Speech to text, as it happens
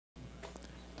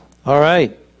All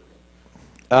right.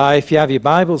 If you have your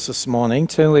Bibles this morning,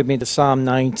 turn with me to Psalm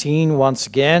 19 once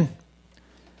again.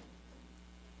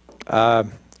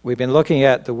 We've been looking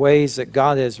at the ways that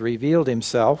God has revealed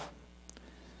himself.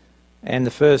 And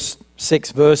the first 6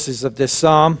 verses of this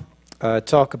psalm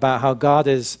talk about how God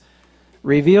has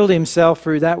revealed himself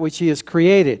through that which he has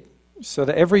created. So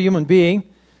that every human being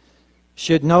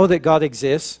should know that God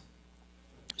exists,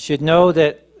 should know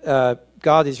that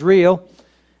God is real,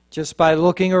 just by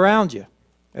looking around you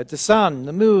at the sun,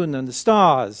 the moon, and the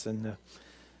stars. And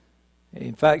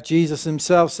in fact, Jesus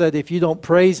himself said, if you don't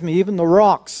praise me, even the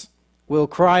rocks will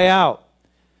cry out.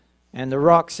 And the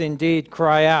rocks indeed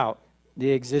cry out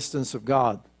the existence of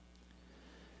God.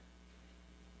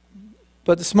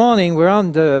 But this morning, we're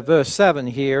on to verse 7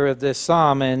 here of this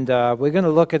psalm, and we're going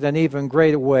to look at an even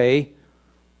greater way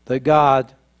that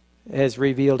God has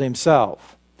revealed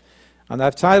himself. And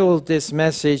I've titled this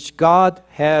message, God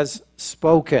Has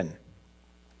Spoken.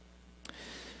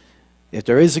 If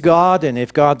there is a God, and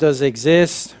if God does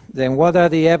exist, then what are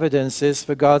the evidences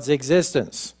for God's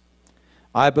existence?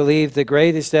 I believe the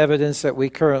greatest evidence that we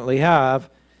currently have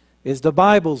is the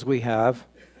Bibles we have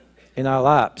in our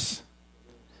laps.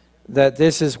 That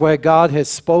this is where God has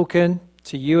spoken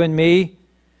to you and me.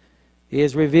 He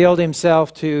has revealed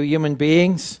himself to human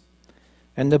beings.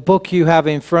 And the book you have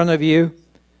in front of you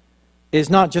is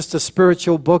not just a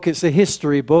spiritual book, it's a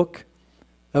history book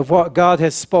of what God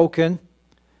has spoken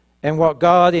and what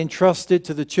God entrusted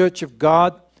to the church of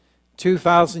God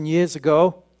 2,000 years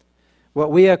ago.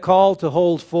 What we are called to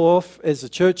hold forth as the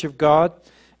church of God,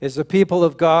 as the people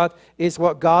of God, is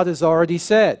what God has already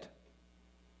said.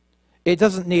 It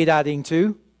doesn't need adding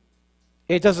to.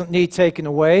 It doesn't need taken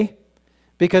away,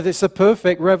 because it's a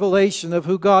perfect revelation of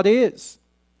who God is.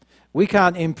 We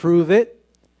can't improve it.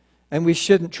 And we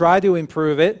shouldn't try to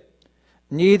improve it.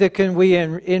 Neither can we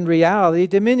in reality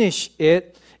diminish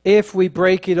it if we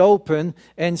break it open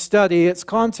and study its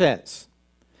contents.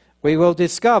 We will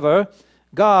discover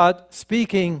God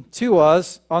speaking to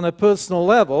us on a personal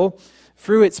level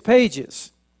through its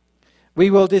pages. We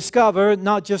will discover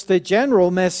not just a general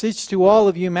message to all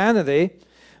of humanity,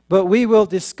 but we will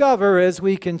discover as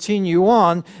we continue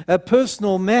on a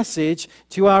personal message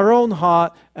to our own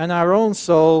heart and our own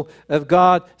soul of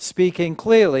God speaking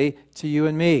clearly to you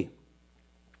and me.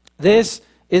 This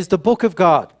is the book of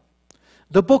God,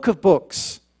 the book of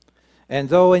books. And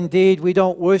though indeed we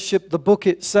don't worship the book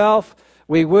itself,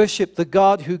 we worship the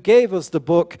God who gave us the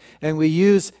book, and we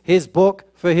use his book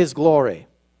for his glory.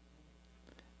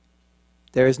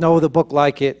 There is no other book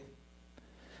like it.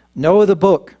 No other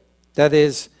book that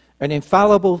is an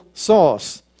infallible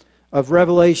source of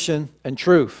revelation and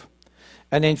truth.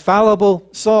 An infallible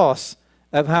source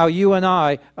of how you and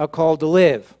I are called to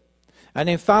live. An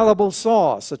infallible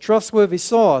source, a trustworthy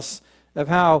source of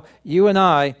how you and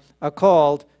I are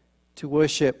called to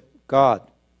worship God.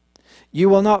 You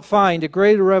will not find a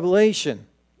greater revelation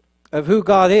of who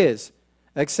God is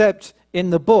except in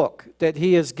the book that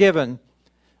he has given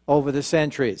over the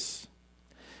centuries.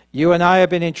 You and I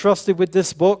have been entrusted with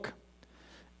this book,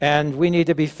 and we need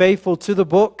to be faithful to the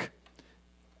book.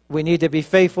 We need to be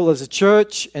faithful as a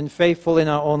church and faithful in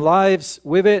our own lives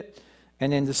with it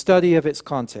and in the study of its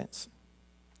contents.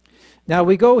 Now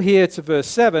we go here to verse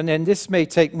 7, and this may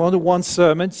take more than one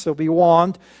sermon, so be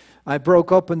warned. I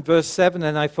broke open verse 7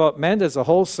 and I thought, man, there's a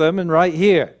whole sermon right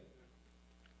here.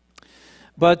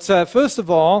 But first of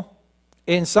all,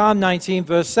 in Psalm 19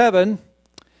 verse 7,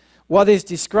 what is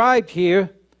described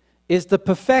here is the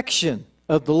perfection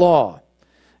of the law.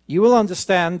 You will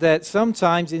understand that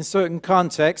sometimes in certain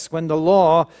contexts, when the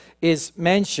law is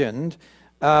mentioned,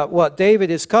 what David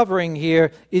is covering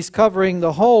here is covering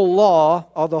the whole law,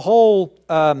 or the whole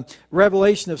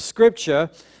revelation of Scripture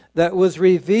that was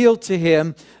revealed to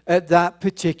him at that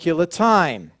particular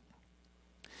time.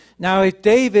 Now, if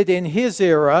David in his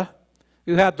era,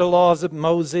 who had the laws of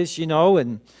Moses, you know,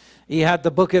 and he had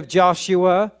the book of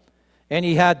Joshua, and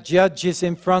he had judges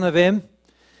in front of him,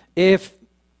 if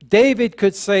David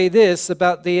could say this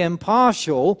about the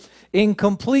impartial,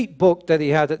 incomplete book that he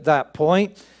had at that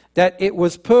point, that it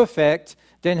was perfect,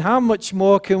 then how much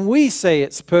more can we say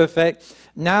it's perfect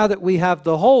now that we have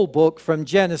the whole book from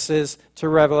Genesis to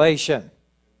Revelation?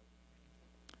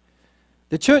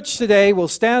 The church today will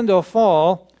stand or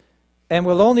fall, and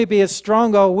will only be as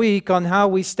strong or weak on how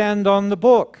we stand on the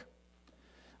book.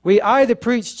 We either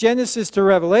preach Genesis to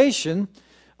Revelation,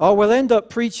 or we'll end up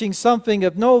preaching something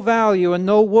of no value and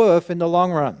no worth in the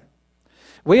long run.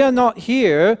 We are not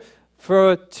here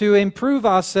to improve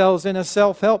ourselves in a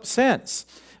self-help sense.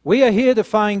 We are here to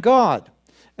find God,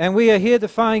 and we are here to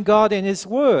find God in his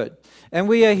word. and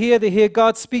we are here to hear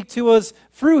God speak to us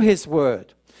through His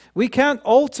Word. We can't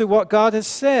alter what God has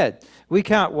said. We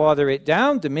can't water it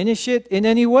down, diminish it in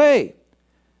any way.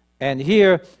 And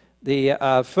here,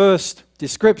 the first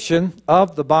description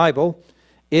of the Bible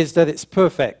is that it's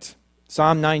perfect.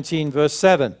 Psalm 19, verse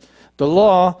 7. The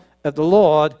law of the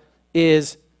Lord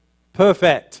is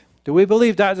perfect. Do we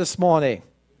believe that this morning?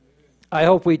 I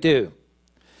hope we do.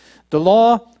 The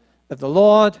law of the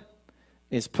Lord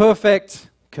is perfect,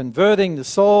 converting the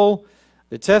soul.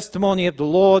 The testimony of the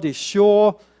Lord is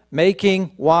sure,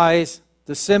 making wise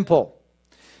the simple.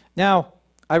 Now,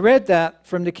 I read that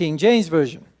from the King James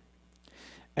Version,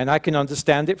 and I can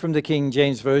understand it from the King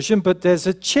James Version, but there's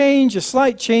a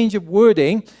slight change of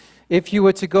wording if you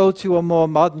were to go to a more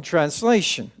modern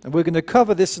translation. And we're going to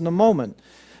cover this in a moment.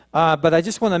 But I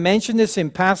just want to mention this in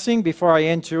passing before I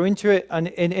enter into it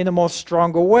in a more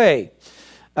stronger way.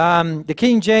 The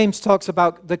King James talks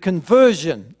about the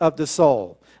conversion of the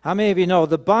soul. How many of you know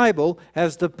the Bible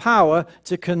has the power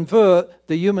to convert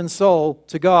the human soul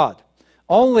to God?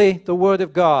 Only the Word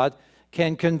of God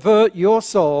can convert your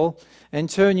soul and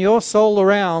turn your soul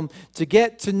around to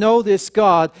get to know this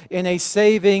God in a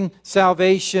saving,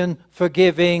 salvation,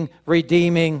 forgiving,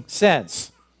 redeeming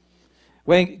sense.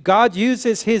 When God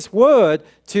uses His Word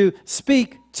to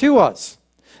speak to us,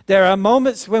 there are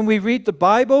moments when we read the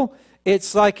Bible,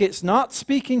 it's like it's not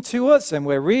speaking to us, and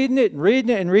we're reading it and reading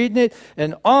it and reading it,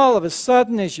 and all of a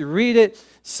sudden as you read it,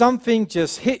 something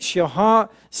just hits your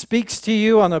heart, speaks to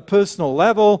you on a personal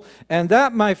level, and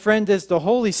that, my friend, is the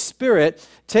Holy Spirit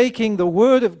taking the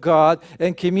Word of God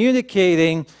and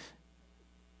communicating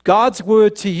God's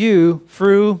Word to you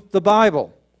through the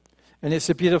Bible. And it's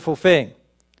a beautiful thing.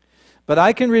 But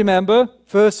I can remember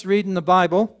first reading the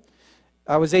Bible.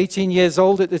 I was 18 years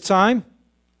old at the time.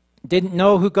 Didn't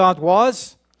know who God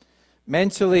was,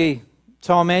 mentally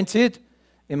tormented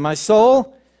in my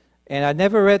soul, and I'd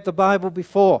never read the Bible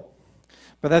before.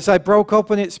 But as I broke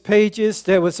open its pages,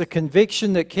 there was a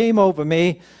conviction that came over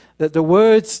me that the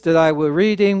words that I were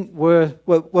reading were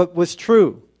what was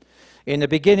true. In the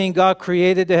beginning, God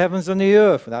created the heavens and the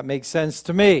earth. That makes sense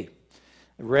to me.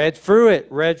 Read through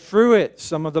it.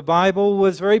 Some of the Bible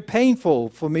was very painful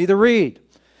for me to read.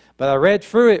 But I read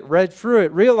through it,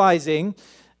 realizing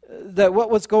that what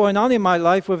was going on in my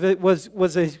life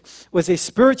was a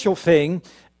spiritual thing,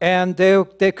 and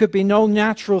there could be no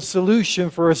natural solution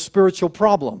for a spiritual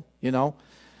problem, you know.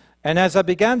 And as I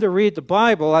began to read the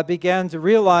Bible, I began to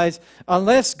realize,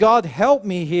 unless God helped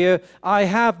me here, I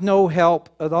have no help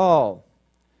at all.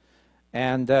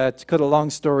 And to cut a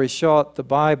long story short, the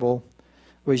Bible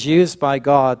was used by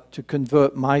God to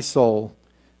convert my soul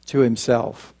to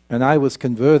Himself. And I was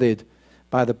converted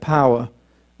by the power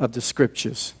of the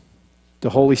Scriptures. The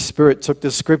Holy Spirit took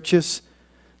the Scriptures,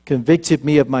 convicted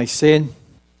me of my sin,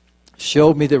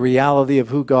 showed me the reality of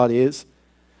who God is,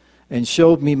 and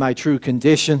showed me my true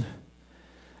condition.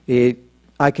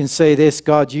 I can say this,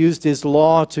 God used His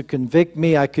law to convict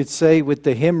me. I could say with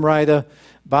the hymn writer,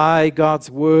 by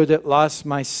God's word at last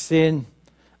my sin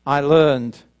I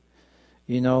learned,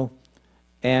 you know,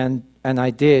 and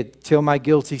I did, till my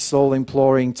guilty soul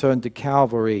imploring turned to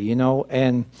Calvary, you know.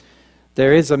 And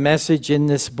there is a message in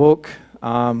this book,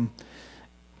 and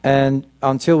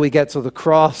until we get to the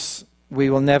cross, we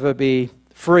will never be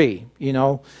free, you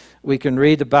know. We can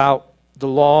read about the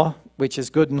law, which is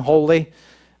good and holy,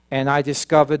 and I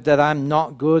discovered that I'm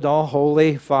not good or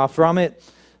holy, far from it,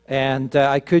 and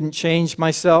I couldn't change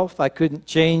myself. I couldn't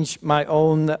change my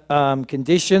own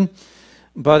condition.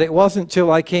 But it wasn't till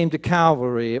I came to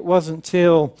Calvary, it wasn't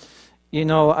till, you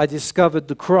know, I discovered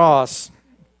the cross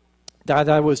that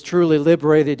I was truly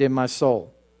liberated in my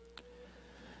soul.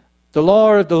 The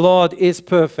law of the Lord is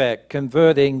perfect,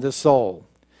 converting the soul.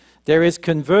 There is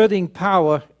converting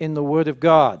power in the Word of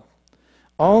God.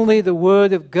 Only the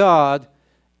Word of God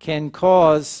can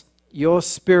cause your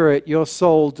spirit, your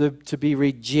soul to be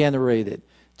regenerated,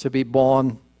 to be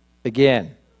born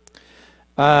again.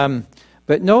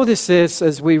 But notice this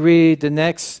as we read the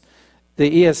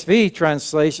ESV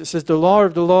translation. It says, the law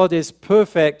of the Lord is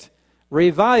perfect,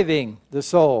 reviving the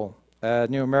soul.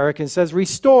 New American says,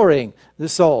 restoring the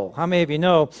soul. How many of you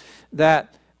know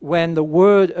that when the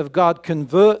Word of God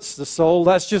converts the soul,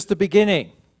 that's just the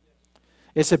beginning?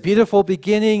 It's a beautiful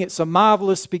beginning. It's a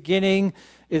marvelous beginning.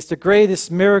 It's the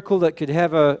greatest miracle that could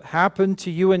ever happen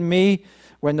to you and me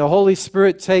when the Holy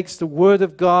Spirit takes the Word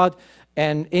of God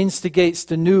and instigates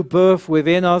the new birth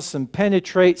within us and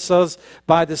penetrates us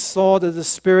by the sword of the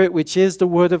Spirit, which is the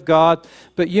Word of God.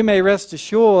 But you may rest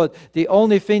assured, the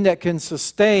only thing that can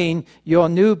sustain your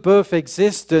new birth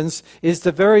existence is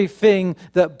the very thing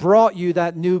that brought you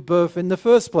that new birth in the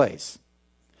first place.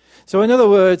 So in other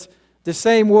words, the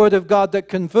same Word of God that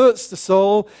converts the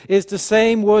soul is the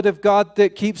same Word of God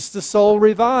that keeps the soul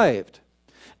revived.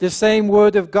 The same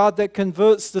Word of God that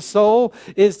converts the soul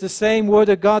is the same Word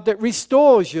of God that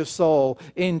restores your soul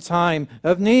in time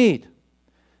of need.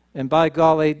 And by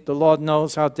golly, the Lord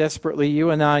knows how desperately you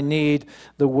and I need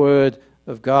the Word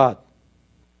of God.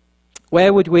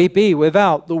 Where would we be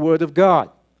without the Word of God?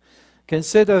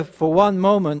 Consider for one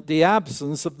moment the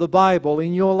absence of the Bible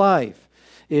in your life.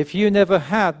 If you never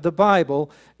had the Bible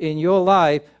in your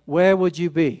life, where would you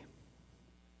be?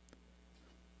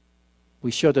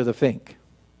 We shudder to think.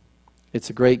 It's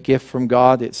a great gift from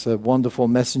God. It's a wonderful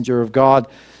messenger of God.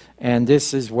 And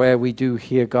this is where we do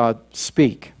hear God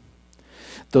speak.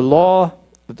 The law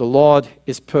of the Lord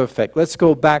is perfect. Let's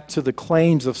go back to the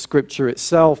claims of Scripture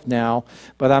itself now.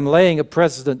 But I'm laying a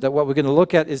precedent that what we're going to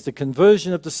look at is the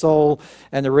conversion of the soul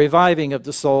and the reviving of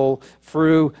the soul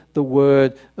through the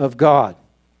Word of God.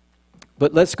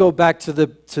 But let's go back to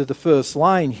the first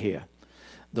line here.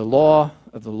 The law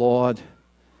of the Lord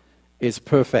is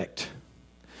perfect.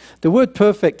 The word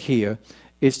perfect here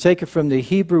is taken from the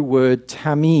Hebrew word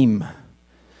tamim.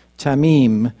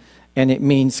 Tamim, and it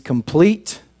means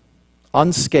complete,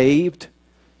 unscathed,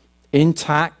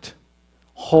 intact,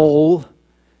 whole,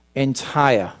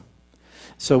 entire.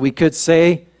 So we could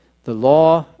say the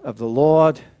law of the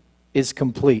Lord is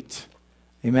complete.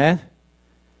 Amen?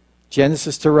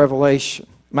 Genesis to Revelation.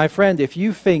 My friend, if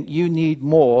you think you need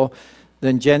more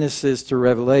than Genesis to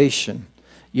Revelation,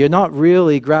 you're not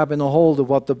really grabbing a hold of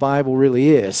what the Bible really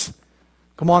is.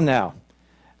 Come on now.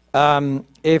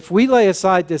 If we lay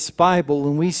aside this Bible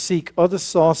and we seek other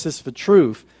sources for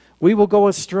truth, we will go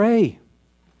astray.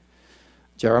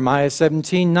 Jeremiah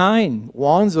 17:9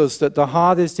 warns us that the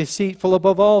heart is deceitful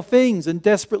above all things and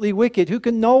desperately wicked. Who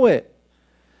can know it?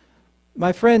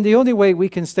 My friend, the only way we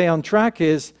can stay on track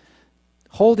is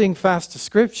holding fast to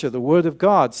Scripture, the Word of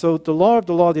God. So the law of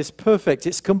the Lord is perfect.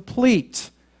 It's complete.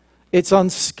 It's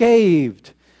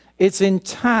unscathed. It's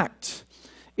intact.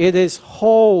 It is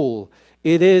whole.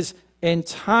 It is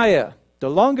entire. The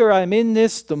longer I'm in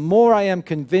this, the more I am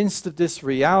convinced of this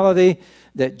reality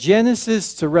that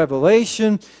Genesis to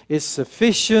Revelation is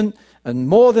sufficient and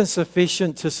more than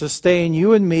sufficient to sustain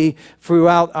you and me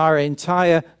throughout our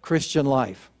entire Christian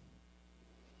life.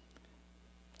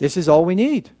 This is all we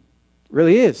need. It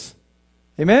really is.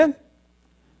 Amen?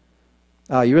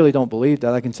 You really don't believe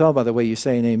that. I can tell by the way you're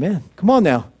saying amen. Come on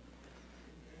now.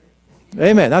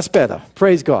 Amen. That's better.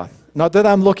 Praise God. Not that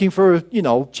I'm looking for,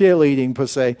 cheerleading per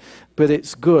se, but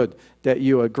it's good that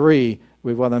you agree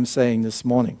with what I'm saying this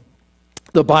morning.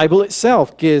 The Bible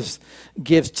itself gives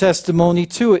testimony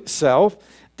to itself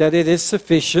that it is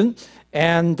sufficient.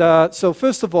 And so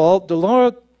first of all, the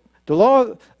law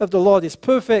of the Lord is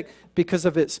perfect because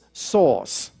of its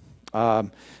source.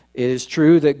 It is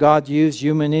true that God used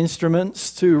human instruments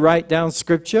to write down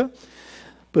Scripture,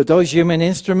 but those human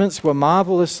instruments were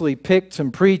marvelously picked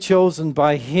and pre-chosen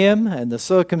by Him and the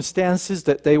circumstances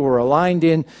that they were aligned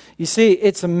in. You see,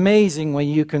 it's amazing when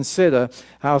you consider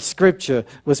how Scripture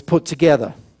was put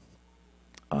together.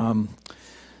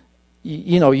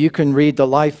 You can read the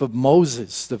life of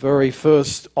Moses, the very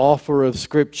first author of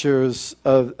Scriptures,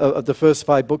 of the first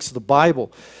 5 books of the Bible.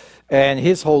 And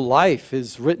his whole life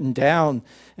is written down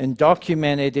and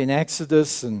documented in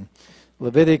Exodus and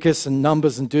Leviticus and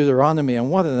Numbers and Deuteronomy. And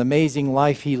what an amazing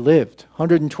life he lived.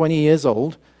 120 years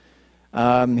old.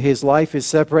 His life is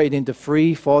separated into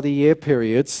 3 40-year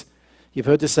periods. You've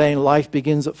heard the saying, life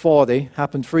begins at 40.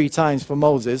 Happened 3 times for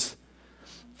Moses.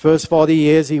 First 40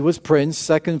 years he was prince.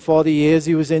 Second 40 years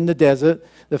he was in the desert.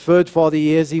 The third 40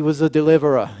 years he was a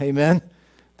deliverer. Amen?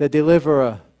 The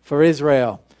deliverer for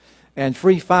Israel. And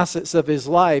 3 facets of his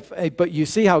life. But you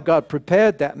see how God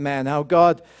prepared that man, how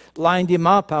God lined him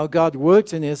up, how God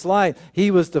worked in his life. He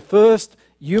was the first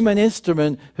human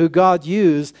instrument who God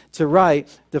used to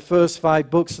write the first 5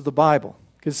 books of the Bible.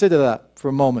 Consider that for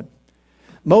a moment.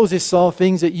 Moses saw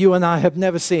things that you and I have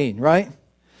never seen, right?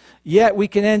 Yet we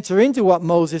can enter into what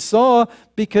Moses saw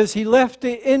because he left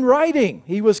it in writing.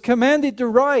 He was commanded to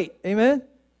write. Amen?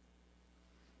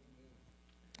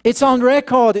 It's on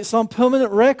record. It's on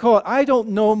permanent record. I don't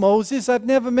know Moses. I've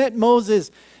never met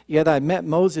Moses. Yet I met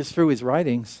Moses through his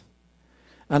writings.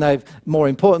 And more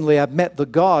importantly, I've met the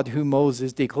God who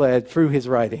Moses declared through his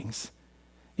writings.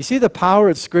 You see the power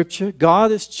of Scripture?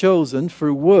 God has chosen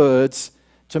through words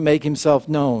to make himself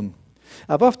known.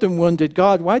 I've often wondered,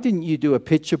 God, why didn't you do a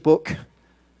picture book?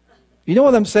 You know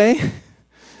what I'm saying?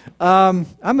 I'm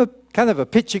a kind of a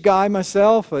picture guy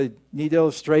myself. I need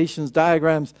illustrations,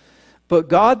 diagrams. But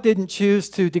God didn't choose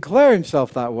to declare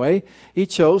himself that way. He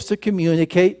chose to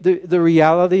communicate the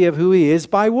reality of who he is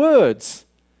by words.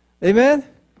 Amen?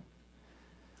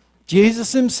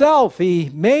 Jesus himself,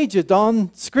 he majored on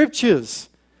scriptures.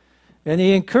 And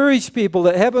he encouraged people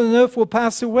that heaven and earth will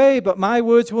pass away, but my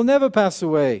words will never pass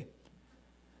away.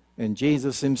 And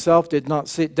Jesus himself did not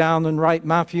sit down and write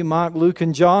Matthew, Mark, Luke,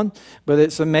 and John, but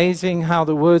it's amazing how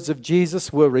the words of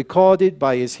Jesus were recorded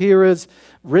by his hearers,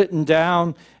 written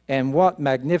down, and what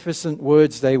magnificent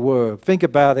words they were. Think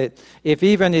about it. If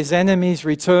even his enemies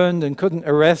returned and couldn't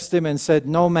arrest him and said,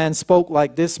 "No man spoke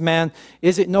like this man,"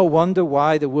 is it no wonder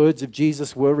why the words of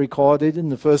Jesus were recorded in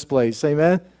the first place?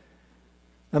 Amen?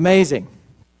 Amazing.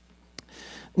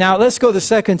 Now, let's go to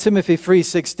 2 Timothy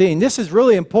 3:16. This is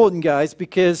really important, guys,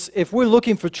 because if we're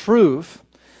looking for truth,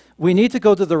 we need to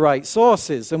go to the right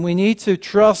sources, and we need to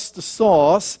trust the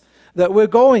source that we're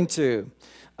going to.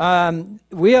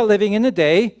 We are living in a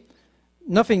day,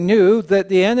 nothing new, that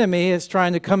the enemy is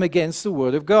trying to come against the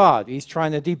Word of God. He's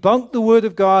trying to debunk the Word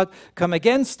of God, come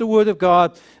against the Word of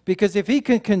God, because if he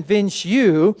can convince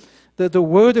you that the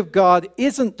Word of God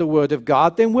isn't the Word of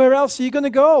God, then where else are you going to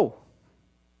go?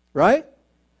 Right?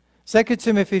 2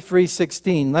 Timothy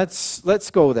 3:16.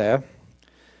 Let's go there.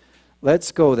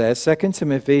 Let's go there. 2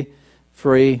 Timothy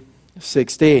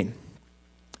 3:16.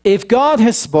 If God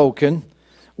has spoken,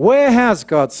 where has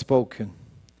God spoken?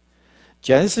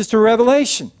 Genesis to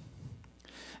Revelation.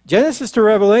 Genesis to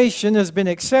Revelation has been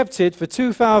accepted for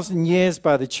 2,000 years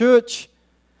by the church.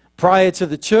 Prior to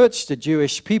the church, the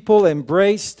Jewish people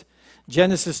embraced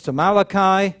Genesis to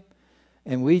Malachi,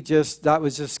 and that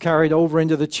was just carried over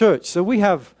into the church. So we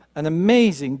have an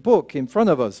amazing book in front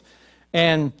of us.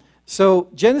 And so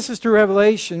Genesis to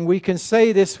Revelation, we can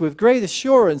say this with great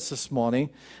assurance this morning,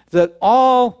 that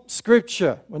all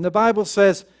Scripture, when the Bible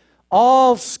says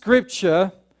all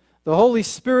Scripture, the Holy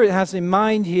Spirit has in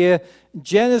mind here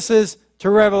Genesis to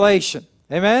Revelation.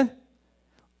 Amen?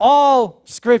 All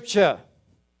Scripture.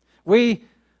 We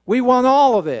want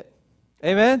all of it.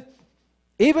 Amen?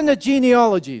 Even the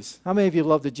genealogies. How many of you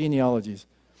love the genealogies?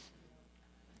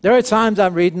 There are times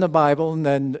I'm reading the Bible, and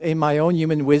then in my own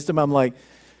human wisdom, I'm like,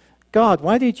 God,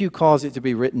 why did you cause it to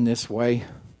be written this way?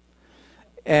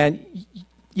 And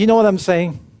you know what I'm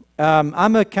saying?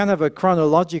 I'm a kind of a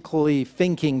chronologically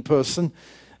thinking person,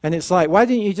 and it's like, why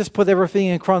didn't you just put everything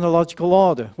in chronological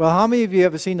order? Well, how many of you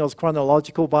ever seen those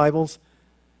chronological Bibles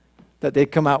that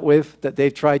they've come out with, that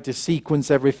they've tried to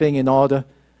sequence everything in order?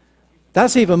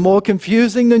 That's even more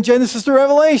confusing than Genesis to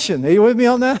Revelation. Are you with me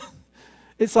on that?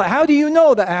 It's like, how do you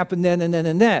know that happened then and then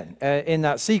and then in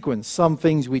that sequence? Some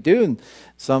things we do and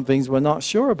some things we're not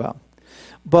sure about.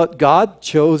 But God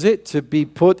chose it to be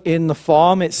put in the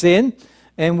form it's in,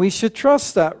 and we should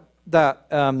trust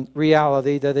that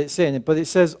reality that it's in. But it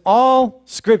says all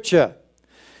Scripture.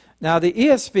 Now the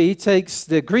ESV takes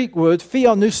the Greek word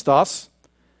theopneustos,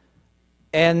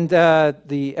 and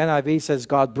the NIV says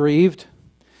God breathed.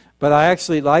 But I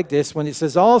actually like this when it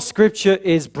says all Scripture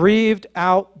is breathed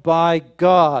out by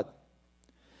God.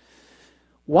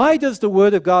 Why does the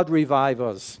Word of God revive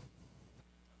us?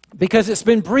 Because it's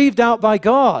been breathed out by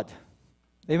God.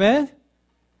 Amen?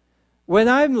 When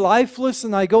I'm lifeless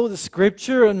and I go to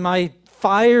Scripture and my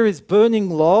fire is burning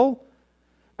low,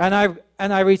 and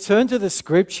I return to the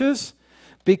Scriptures,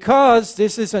 because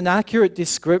this is an accurate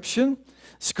description,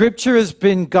 Scripture has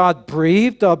been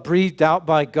God-breathed or breathed out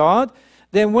by God,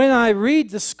 then when I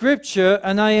read the Scripture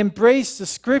and I embrace the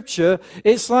Scripture,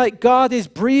 it's like God is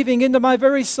breathing into my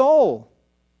very soul.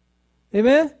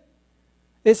 Amen?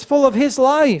 It's full of His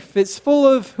life. It's full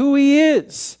of who He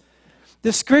is.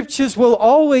 The Scriptures will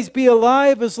always be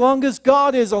alive as long as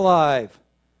God is alive.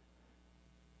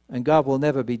 And God will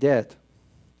never be dead.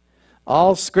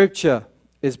 All Scripture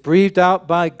is breathed out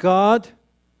by God.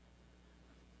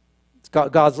 It's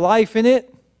got God's life in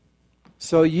it.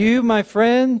 So you, my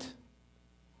friend,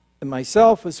 and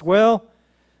myself as well,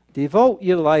 devote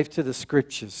your life to the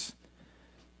Scriptures.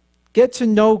 Get to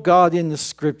know God in the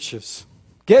Scriptures.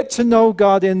 Get to know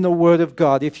God in the Word of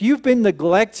God. If you've been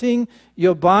neglecting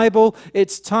your Bible,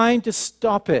 it's time to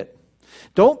stop it.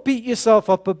 Don't beat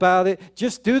yourself up about it.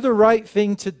 Just do the right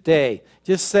thing today.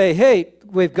 Just say, hey,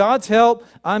 with God's help,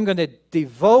 I'm going to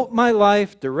devote my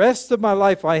life, the rest of my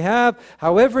life I have,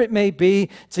 however it may be,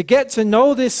 to get to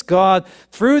know this God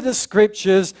through the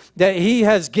Scriptures that He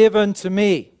has given to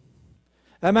me.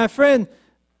 And my friend,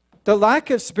 the lack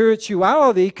of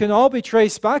spirituality can all be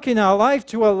traced back in our life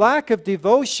to a lack of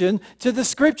devotion to the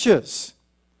Scriptures.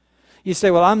 You say,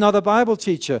 well, I'm not a Bible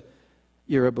teacher.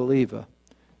 You're a believer.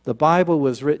 The Bible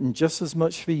was written just as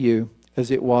much for you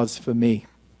as it was for me.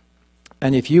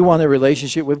 And if you want a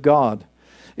relationship with God,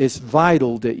 it's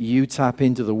vital that you tap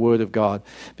into the Word of God,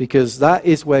 because that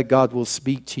is where God will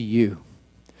speak to you.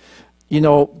 You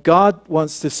know, God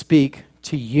wants to speak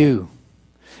to you.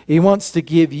 He wants to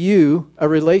give you a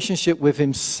relationship with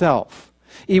Himself.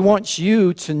 He wants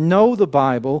you to know the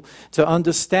Bible, to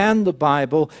understand the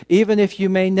Bible, even if you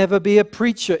may never be a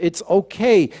preacher. It's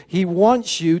okay. He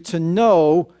wants you to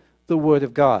know the Word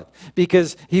of God,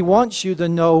 because He wants you to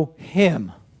know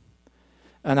Him.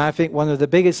 And I think one of the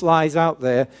biggest lies out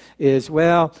there is,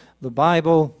 well, the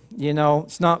Bible, you know,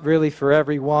 it's not really for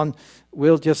everyone.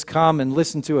 We'll just come and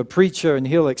listen to a preacher and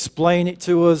he'll explain it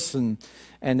to us, and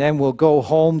then we'll go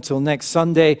home till next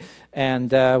Sunday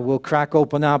and we'll crack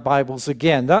open our Bibles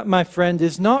again. That, my friend,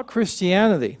 is not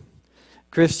Christianity.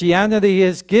 Christianity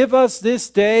is, give us this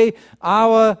day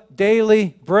our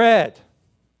daily bread.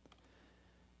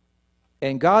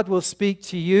 And God will speak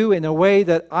to you in a way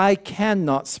that I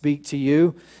cannot speak to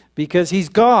you, because He's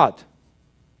God.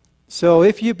 So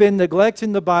if you've been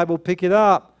neglecting the Bible, pick it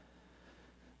up.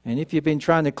 And if you've been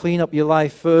trying to clean up your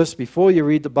life first before you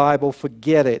read the Bible,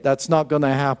 forget it. That's not going to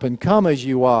happen. Come as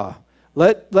you are.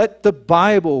 Let the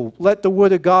Bible, let the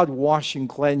Word of God wash and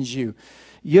cleanse you.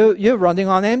 You're running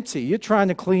on empty. You're trying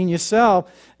to clean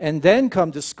yourself and then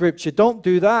come to Scripture. Don't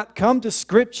do that. Come to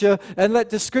Scripture and let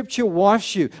the Scripture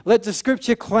wash you. Let the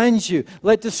Scripture cleanse you.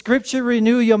 Let the Scripture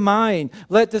renew your mind.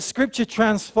 Let the Scripture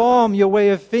transform your way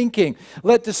of thinking.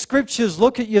 Let the Scriptures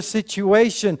look at your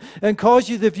situation and cause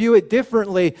you to view it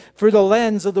differently through the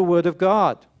lens of the Word of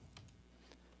God.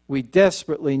 We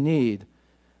desperately need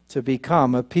to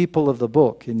become a people of the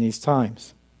book in these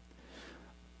times.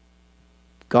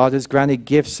 God has granted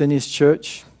gifts in His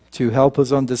church to help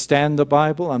us understand the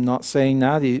Bible. I'm not saying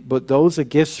that, but those are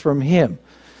gifts from Him.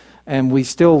 And we're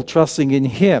still trusting in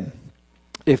Him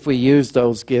if we use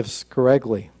those gifts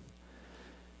correctly.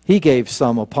 He gave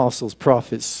some apostles,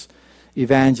 prophets,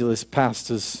 evangelists,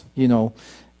 pastors, you know,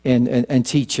 and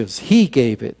teachers. He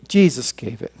gave it. Jesus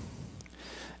gave it.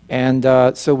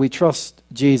 And so we trust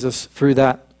Jesus through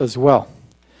that as well.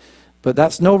 But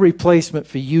that's no replacement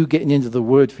for you getting into the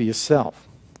Word for yourself.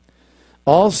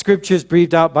 All Scripture is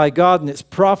breathed out by God, and it's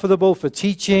profitable for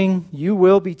teaching. You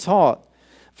will be taught,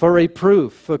 for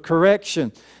reproof, for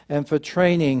correction, and for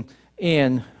training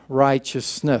in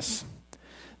righteousness.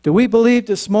 Do we believe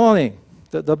this morning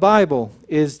that the Bible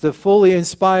is the fully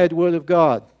inspired Word of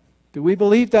God? Do we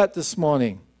believe that this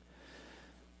morning?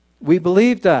 We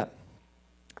believe that.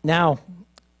 Now,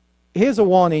 here's a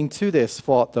warning to this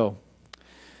thought, though.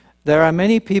 There are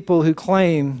many people who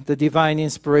claim the divine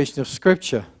inspiration of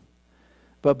Scripture,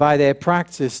 but by their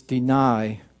practice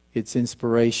deny its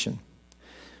inspiration.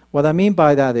 What I mean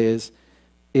by that is,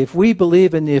 if we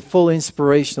believe in the full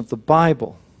inspiration of the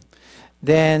Bible,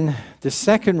 then the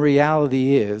second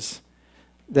reality is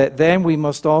that then we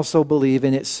must also believe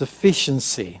in its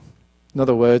sufficiency. In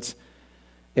other words,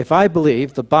 if I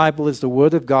believe the Bible is the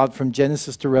Word of God from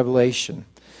Genesis to Revelation,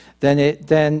 then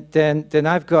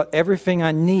I've got everything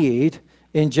I need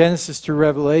in Genesis to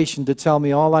Revelation to tell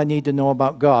me all I need to know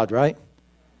about God, right?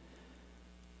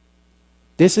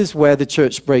 This is where the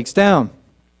church breaks down,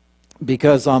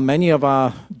 because on many of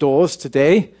our doors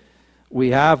today,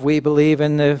 we believe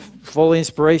in the full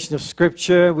inspiration of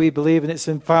Scripture, we believe in its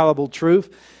infallible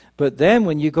truth, but then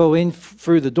when you go in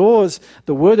through the doors,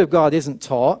 the Word of God isn't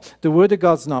taught, the Word of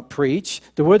God's not preached,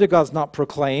 the Word of God's not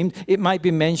proclaimed. It might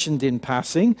be mentioned in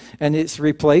passing, and it's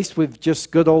replaced with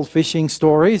just good old fishing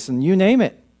stories, and you name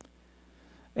it.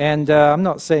 And I'm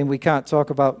not saying we can't talk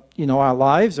about, you know, our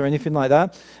lives or anything like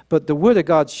that, but the Word of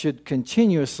God should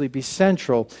continuously be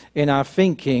central in our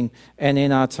thinking and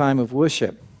in our time of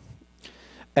worship.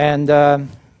 And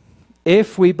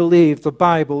if we believe the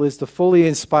Bible is the fully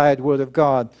inspired Word of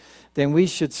God, then we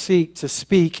should seek to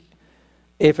speak.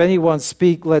 If anyone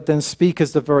speak, let them speak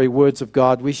as the very words of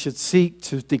God. We should seek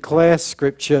to declare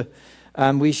Scripture,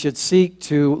 and we should seek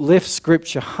to lift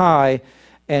Scripture high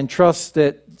and trust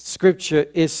that Scripture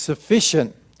is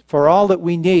sufficient for all that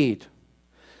we need.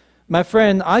 My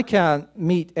friend, I can't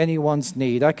meet anyone's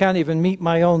need. I can't even meet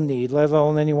my own need, let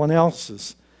alone anyone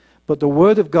else's. But the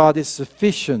Word of God is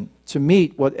sufficient to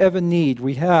meet whatever need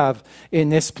we have in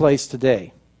this place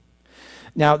today.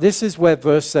 Now, this is where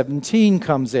verse 17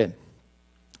 comes in.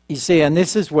 You see, and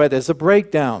this is where there's a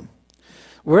breakdown.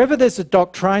 Wherever there's a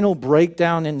doctrinal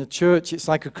breakdown in the church, it's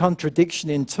like a contradiction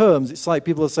in terms. It's like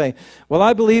people are saying, well,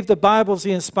 I believe the Bible's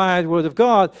the inspired Word of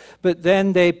God, but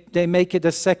then they make it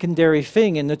a secondary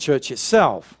thing in the church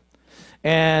itself.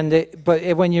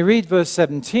 But when you read verse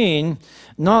 17,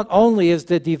 not only is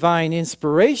the divine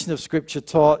inspiration of Scripture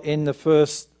taught in the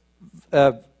first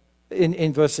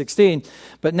in verse 16.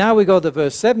 But now we go to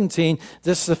verse 17.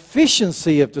 The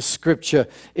sufficiency of the Scripture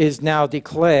is now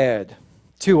declared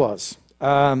to us.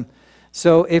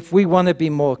 So if we want to be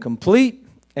more complete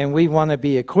and we want to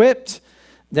be equipped,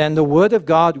 then the Word of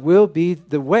God will be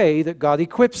the way that God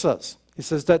equips us. He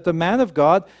says that the man of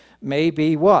God may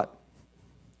be what?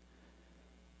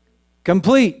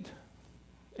 Complete.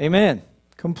 Amen.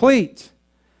 Complete.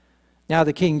 Now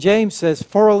the King James says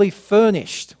thoroughly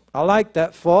furnished. I like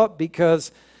that thought,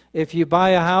 because if you buy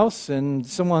a house and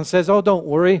someone says, oh, don't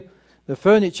worry, the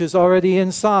furniture's already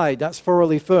inside, that's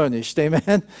thoroughly furnished.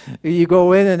 Amen. You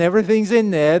go in and everything's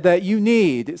in there that you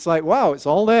need. It's like, wow, it's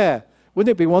all there.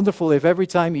 Wouldn't it be wonderful if every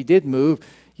time you did move,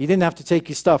 you didn't have to take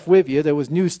your stuff with you? There was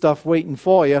new stuff waiting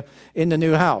for you in the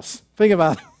new house. Think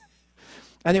about it.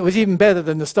 And it was even better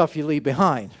than the stuff you leave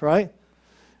behind, right?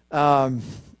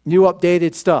 New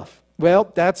updated stuff.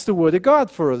 Well, that's the Word of God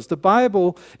for us. The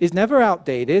Bible is never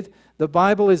outdated. The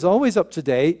Bible is always up to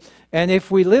date. And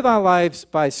if we live our lives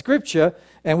by Scripture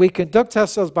and we conduct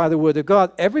ourselves by the Word of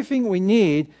God, everything we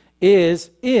need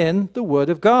is in the Word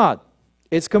of God.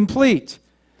 It's complete.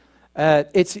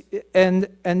 And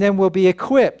then we'll be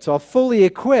equipped, or fully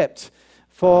equipped,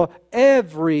 for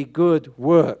every good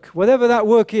work. Whatever that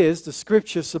work is, the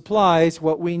Scripture supplies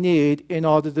what we need in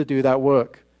order to do that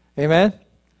work. Amen?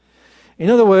 In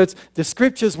other words, the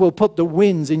Scriptures will put the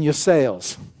winds in your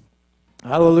sails.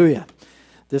 Hallelujah.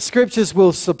 The Scriptures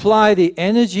will supply the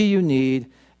energy you need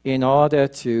in order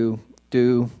to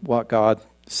do what God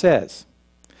says.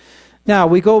 Now,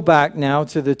 we go back now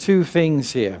to the two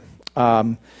things here.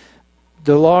 The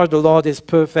Lord is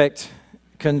perfect,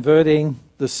 converting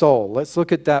the soul. Let's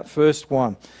look at that first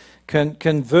one.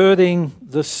 Converting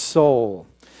the soul.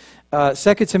 2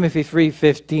 Timothy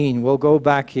 3:15. We'll go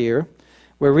back here.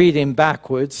 We're reading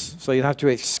backwards, so you'll have to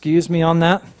excuse me on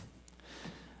that.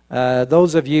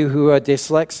 Those of you who are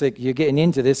dyslexic, you're getting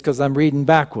into this because I'm reading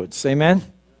backwards. Amen?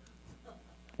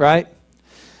 Right?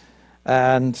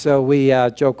 And so we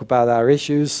joke about our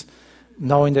issues,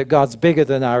 knowing that God's bigger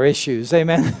than our issues.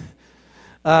 Amen?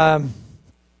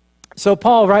 So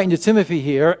Paul writing to Timothy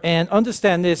here, and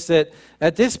understand this, that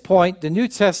at this point the New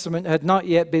Testament had not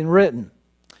yet been written.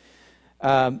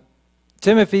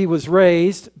 Timothy was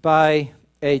raised by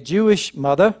a Jewish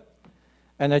mother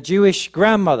and a Jewish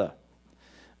grandmother.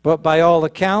 But by all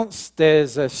accounts,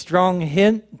 there's a strong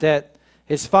hint that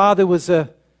his father was a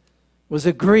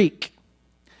Greek.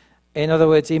 In other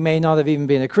words, he may not have even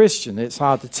been a Christian. It's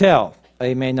hard to tell.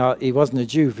 He wasn't a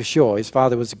Jew for sure. His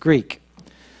father was a Greek.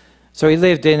 So he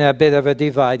lived in a bit of a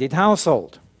divided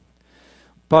household.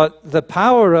 But the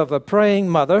power of a praying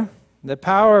mother, the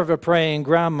power of a praying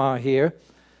grandma here,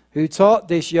 who taught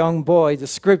this young boy the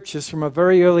Scriptures from a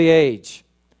very early age.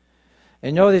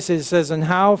 And notice it says, and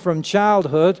how from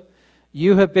childhood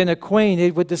you have been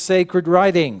acquainted with the sacred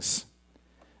writings.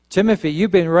 Timothy,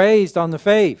 you've been raised on the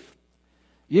faith.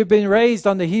 You've been raised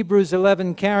on the Hebrews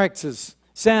 11 characters.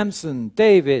 Samson,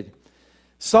 David,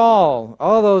 Saul,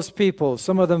 all those people,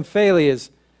 some of them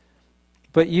failures.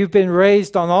 But you've been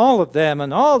raised on all of them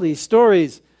and all these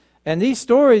stories. And these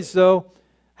stories, though,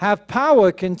 have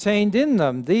power contained in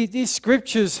them. These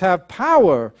Scriptures have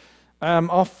power,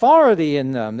 authority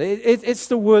in them. It's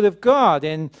the Word of God.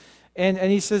 And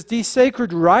he says, these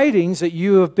sacred writings that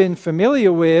you have been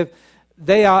familiar with,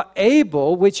 they are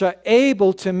able, which are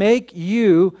able to make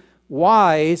you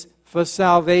wise for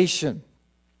salvation.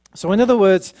 So in other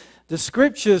words, the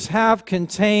Scriptures have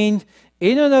contained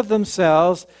in and of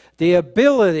themselves the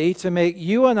ability to make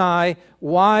you and I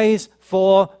wise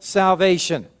for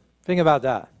salvation. Think about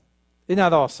that. Isn't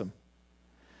that awesome?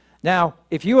 Now,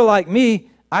 if you were like me,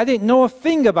 I didn't know a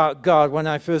thing about God when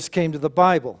I first came to the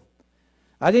Bible.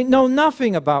 I didn't know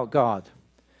nothing about God.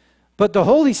 But the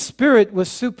Holy Spirit was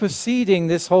superseding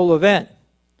this whole event.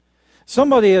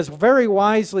 Somebody has very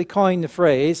wisely coined the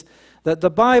phrase that the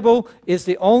Bible is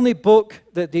the only book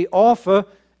that the author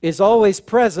is always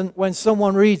present when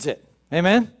someone reads it.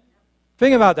 Amen?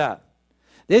 Think about that.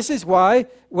 This is why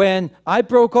when I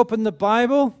broke open the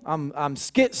Bible, I'm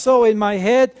schizo in my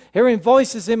head, hearing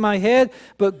voices in my head,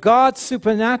 but God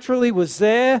supernaturally was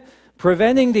there,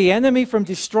 preventing the enemy from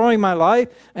destroying my life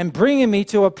and bringing me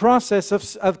to a process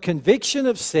of conviction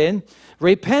of sin,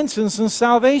 repentance, and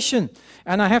salvation.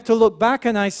 And I have to look back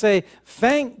and I say,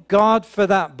 thank God for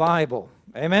that Bible.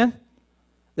 Amen?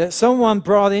 That someone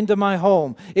brought into my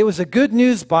home. It was a Good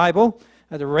News Bible.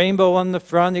 It had a rainbow on the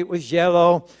front. It was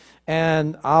yellow.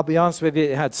 And I'll be honest with you,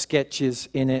 it had sketches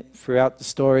in it throughout the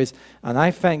stories. And I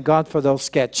thank God for those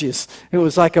sketches. It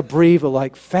was like a breather,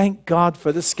 like, thank God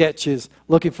for the sketches.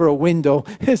 Looking for a window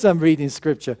as I'm reading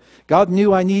Scripture. God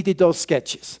knew I needed those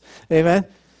sketches. Amen?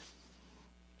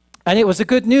 And it was a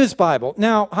Good News Bible.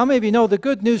 Now, how many of you know the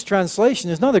Good News translation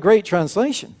is not a great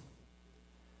translation?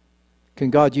 Can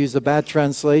God use a bad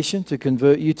translation to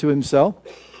convert you to himself?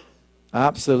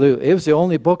 Absolutely. It was the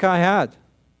only book I had,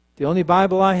 the only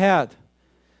Bible I had.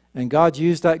 And God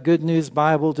used that Good News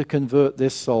Bible to convert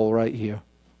this soul right here.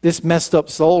 This messed up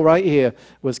soul right here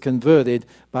was converted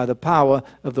by the power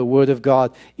of the Word of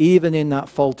God, even in that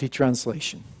faulty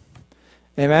translation.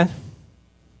 Amen?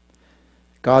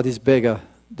 God is bigger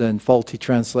than faulty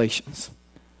translations,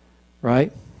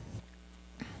 right?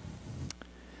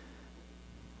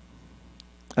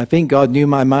 I think God knew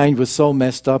my mind was so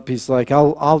messed up, he's like,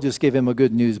 I'll just give him a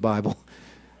Good News Bible.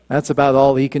 That's about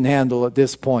all he can handle at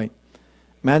this point.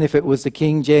 Man, if it was the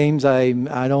King James, I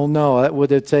don't know. That would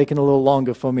have taken a little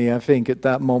longer for me, I think, at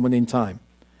that moment in time.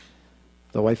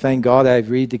 Though I thank God I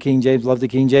read the King James, love the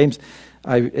King James.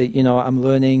 I'm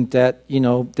learning that,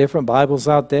 different Bibles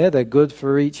out there, they're good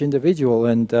for each individual.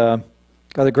 And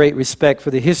got a great respect for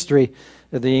the history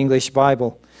of the English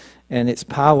Bible and its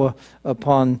power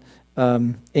upon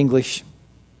English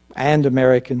and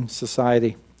American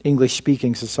society,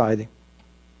 English-speaking society.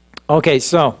 Okay,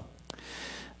 so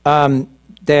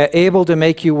they're able to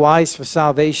make you wise for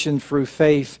salvation through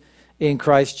faith in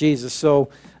Christ Jesus. So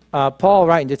Paul,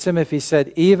 writing to Timothy,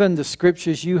 said, even the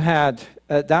scriptures you had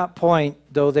at that point,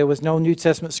 though there was no New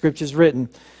Testament scriptures written,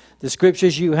 the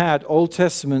scriptures you had, Old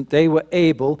Testament, they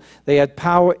had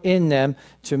power in them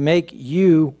to make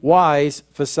you wise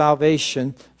for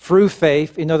salvation through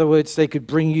faith. In other words, they could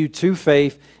bring you to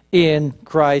faith in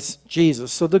Christ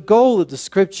Jesus. So the goal of the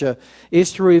scripture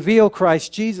is to reveal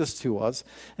Christ Jesus to us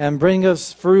and bring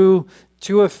us through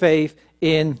to a faith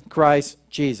in Christ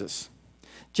Jesus.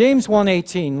 James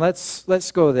 1:18,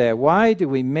 let's go there. Why do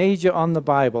we major on the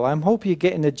Bible? I hope you're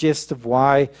getting the gist of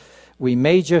why we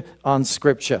major on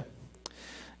scripture.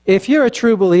 If you're a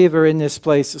true believer in this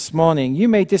place this morning, you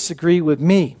may disagree with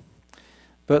me.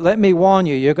 But let me warn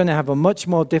you, you're going to have a much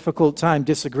more difficult time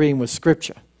disagreeing with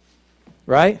scripture.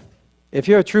 Right? If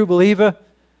you're a true believer,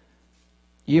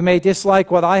 you may dislike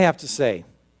what I have to say.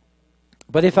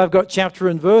 But if I've got chapter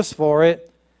and verse for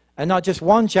it, and not just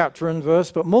one chapter and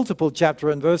verse, but multiple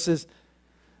chapter and verses,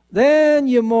 then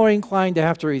you're more inclined to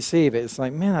have to receive it. It's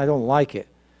like, man, I don't like it.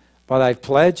 But I've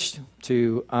pledged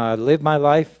to live my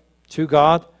life to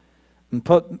God and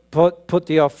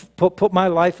put my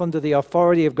life under the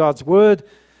authority of God's word,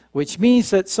 which means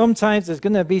that sometimes there's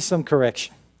going to be some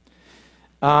correction.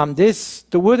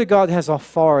 The Word of God has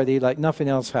authority like nothing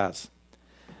else has.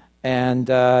 And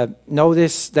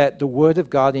notice that the Word of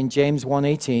God in James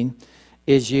 1:18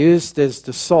 is used as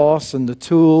the source and the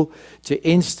tool to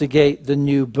instigate the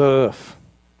new birth.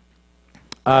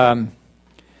 When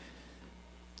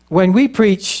we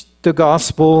preach the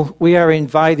gospel, we are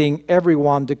inviting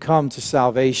everyone to come to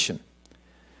salvation.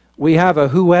 We have a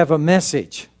whoever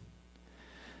message.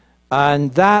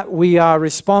 And that we are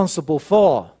responsible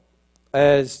for.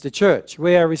 As the church,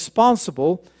 we are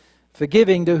responsible for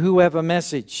giving the whoever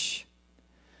message.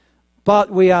 But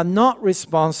we are not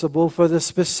responsible for the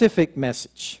specific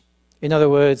message. In other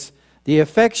words, the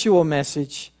effectual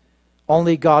message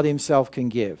only God himself can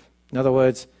give. In other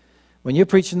words, when you're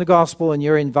preaching the gospel and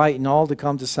you're inviting all to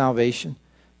come to salvation,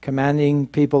 commanding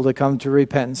people to come to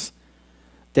repentance,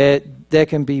 there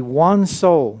can be one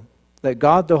soul that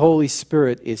God the Holy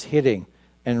Spirit is hitting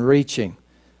and reaching.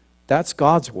 That's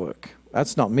God's work.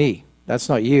 That's not me. That's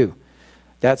not you.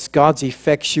 That's God's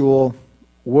effectual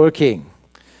working.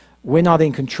 We're not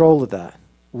in control of that.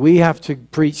 We have to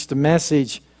preach the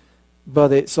message,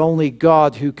 but it's only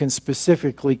God who can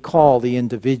specifically call the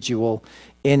individual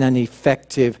in an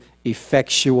effective,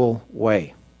 effectual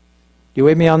way. You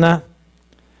with me on that?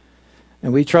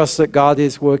 And we trust that God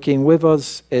is working with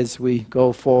us as we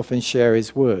go forth and share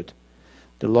his word.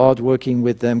 The Lord working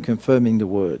with them, confirming the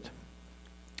word.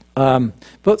 So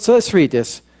let's read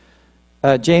this.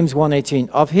 James 1:18.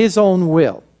 Of his own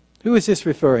will. Who is this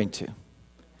referring to?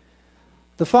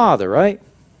 The Father, right?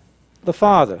 The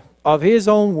Father. Of his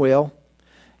own will,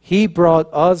 he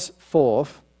brought us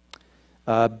forth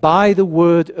by the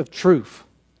word of truth.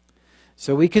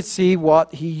 So we could see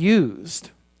what he used.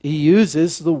 He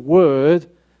uses the word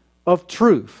of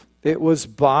truth. It was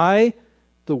by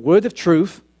the word of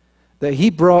truth that he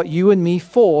brought you and me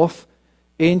forth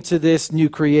into this new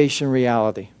creation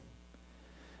reality.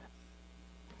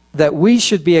 That we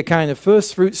should be a kind of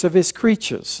first fruits of his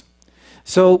creatures.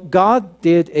 So God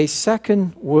did a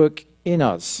second work in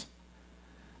us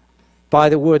by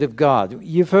the word of God.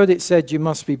 You've heard it said you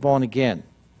must be born again.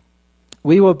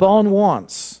 We were born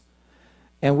once,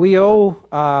 and we owe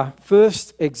our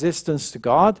first existence to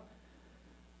God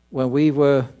when we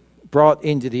were brought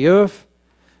into the earth.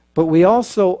 But we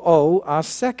also owe our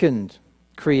second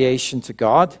creation to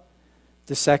God,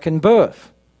 the second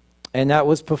birth. And that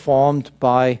was performed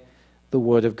by the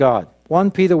Word of God.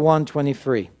 1 Peter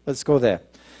 1:23. Let's go there.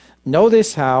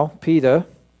 Notice how Peter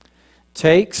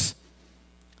takes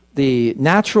the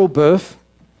natural birth,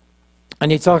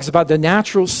 and he talks about the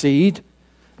natural seed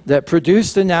that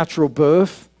produced the natural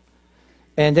birth,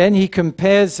 and then he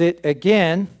compares it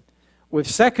again with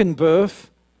second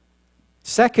birth,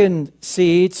 second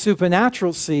seed,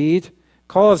 supernatural seed,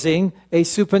 causing a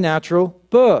supernatural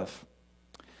birth.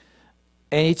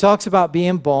 And he talks about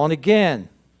being born again.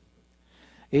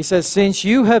 He says, since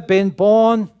you have been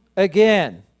born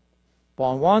again,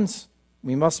 born once,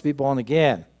 we must be born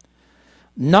again.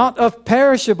 Not of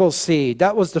perishable seed,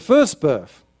 that was the first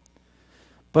birth,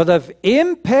 but of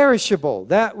imperishable,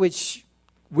 that which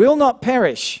will not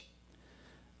perish,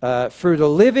 through the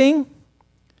living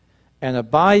and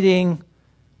abiding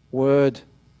Word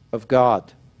of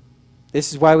God.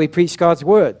 This is why we preach God's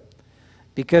Word,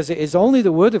 because it is only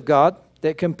the Word of God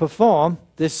that can perform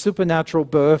this supernatural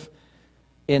birth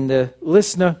in the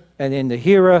listener and in the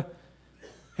hearer,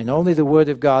 and only the Word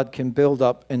of God can build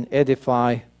up and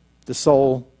edify the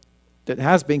soul that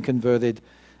has been converted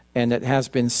and that has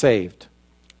been saved.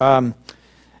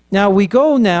 Now we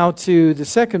go now to the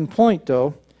second point,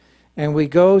 though, and we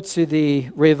go to the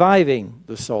reviving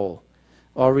the soul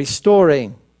or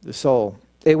restoring the soul.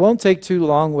 It won't take too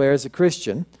long where, as a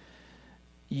Christian,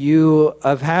 you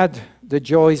have had the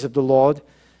joys of the Lord.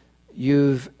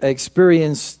 You've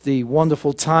experienced the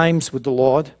wonderful times with the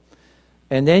Lord.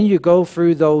 And then you go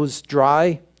through those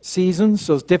dry seasons,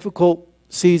 those difficult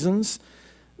seasons,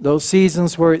 those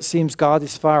seasons where it seems God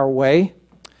is far away.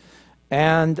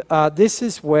 And this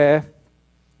is where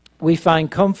we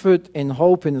find comfort and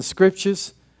hope in the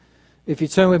Scriptures. If you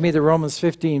turn with me to Romans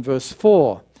 15, verse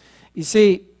 4. You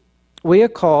see, we are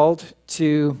called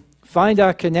to find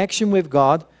our connection with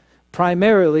God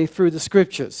primarily through the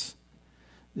Scriptures.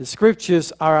 The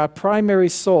Scriptures are our primary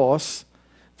source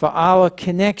for our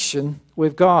connection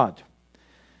with God.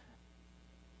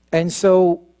 And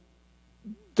so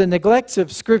the neglect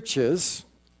of Scriptures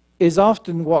is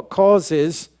often what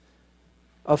causes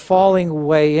a falling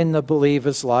away in the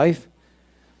believer's life.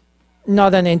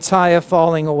 Not an entire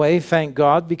falling away, thank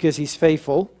God, because He's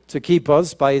faithful to keep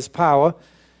us by His power,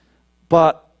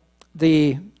 but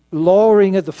the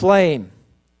lowering of the flame,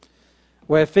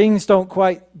 where things don't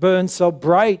quite burn so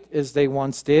bright as they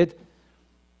once did,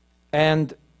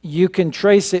 and you can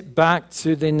trace it back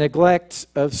to the neglect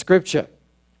of Scripture.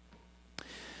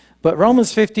 But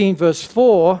Romans 15, verse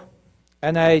 4,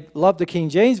 and I love the King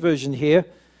James Version here,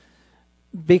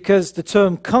 because the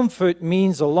term comfort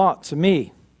means a lot to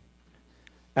me.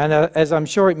 And as I'm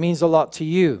sure it means a lot to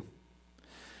you.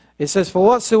 It says, for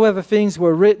whatsoever things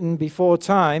were written before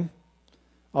time,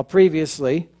 or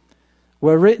previously,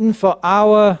 were written for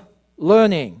our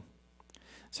learning.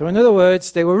 So in other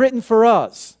words, they were written for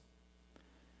us.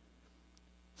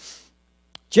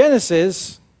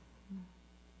 Genesis,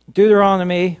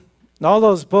 Deuteronomy, and all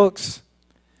those books,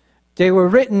 they were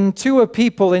written to a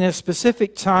people in a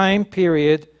specific time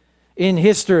period in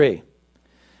history.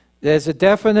 There's a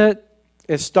definite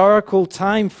historical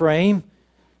time frame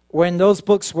when those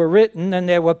books were written, and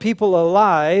there were people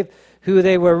alive who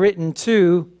they were written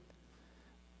to,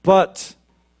 but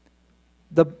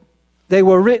they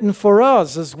were written for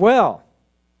us as well,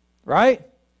 right?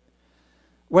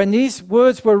 When these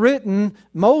words were written,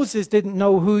 Moses didn't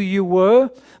know who you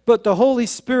were, but the Holy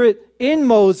Spirit in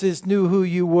Moses knew who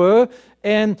you were,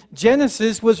 and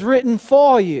Genesis was written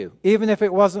for you, even if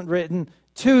it wasn't written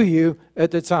to you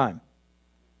at the time.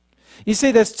 You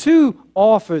see, there's two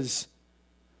authors,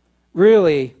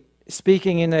 really,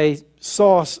 speaking in a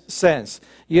source sense.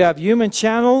 You have human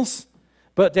channels,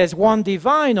 but there's one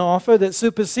divine author that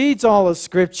supersedes all of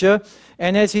Scripture,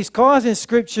 and as He's causing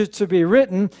Scripture to be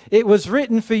written, it was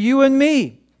written for you and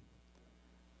me,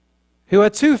 who are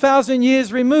 2,000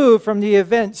 years removed from the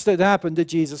events that happened to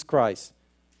Jesus Christ.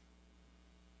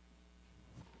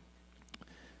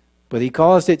 But He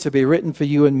caused it to be written for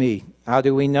you and me. How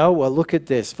do we know? Well, look at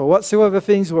this. For whatsoever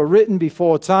things were written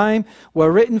before time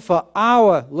were written for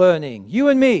our learning, you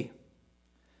and me,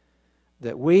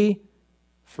 that we,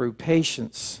 through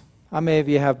patience. How many of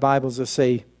you have Bibles that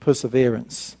say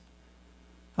perseverance?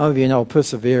 How many of you know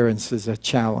perseverance is a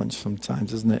challenge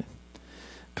sometimes, isn't it?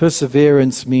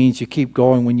 Perseverance means you keep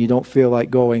going when you don't feel like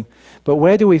going. But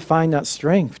where do we find that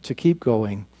strength to keep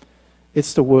going?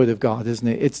 It's the Word of God, isn't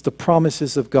it? It's the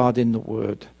promises of God in the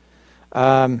Word.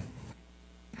 The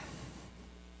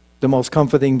most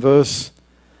comforting verse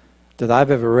that I've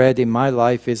ever read in my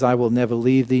life is, I will never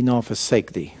leave thee nor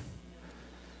forsake thee.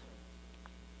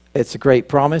 It's a great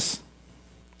promise,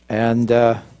 and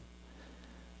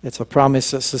it's a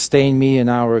promise that sustained me in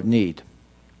hour of need,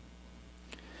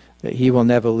 that he will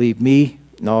never leave me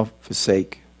nor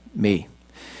forsake me.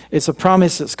 It's a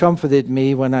promise that's comforted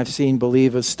me when I've seen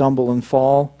believers stumble and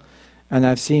fall, and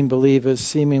I've seen believers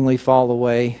seemingly fall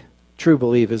away, true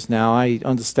believers now. I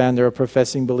understand there are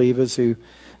professing believers who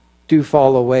do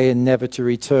fall away and never to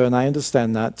return. I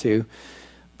understand that too.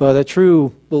 But a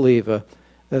true believer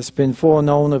that's been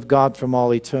foreknown of God from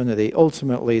all eternity,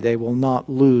 ultimately they will not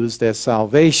lose their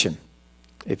salvation.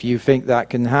 If you think that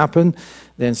can happen,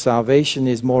 then salvation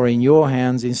is more in your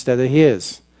hands instead of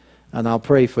his. And I'll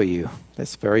pray for you.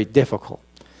 That's very difficult.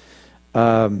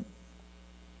 And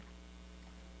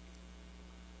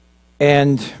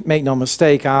make no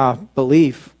mistake, our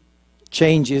belief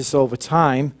changes over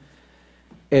time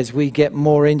as we get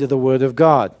more into the Word of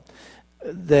God.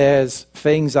 There's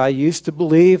things I used to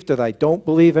believe that I don't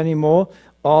believe anymore,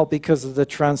 all because of the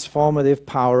transformative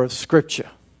power of Scripture.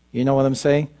 You know what I'm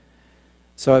saying?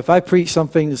 So if I preach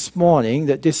something this morning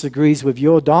that disagrees with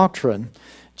your doctrine,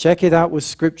 check it out with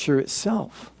Scripture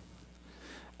itself.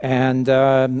 And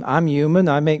I'm human,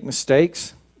 I make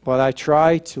mistakes, but I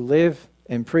try to live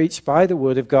and preach by the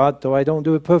Word of God, though I don't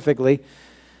do it perfectly.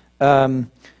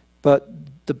 But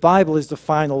the Bible is the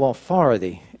final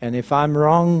authority. And if I'm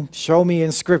wrong, show me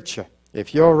in Scripture.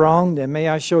 If you're wrong, then may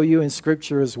I show you in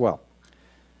Scripture as well.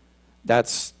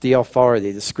 That's the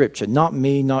authority, the Scripture. Not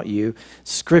me, not you.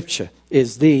 Scripture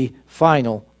is the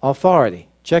final authority.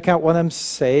 Check out what I'm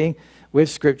saying with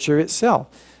Scripture itself.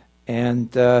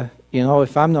 And, you know,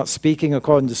 if I'm not speaking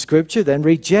according to Scripture, then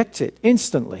reject it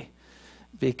instantly.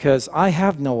 Because I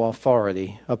have no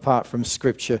authority apart from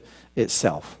Scripture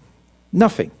itself.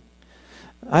 Nothing.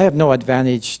 I have no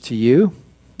advantage to you.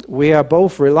 We are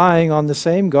both relying on the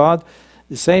same God,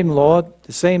 the same Lord,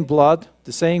 the same blood,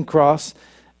 the same cross,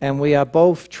 and we are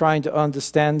both trying to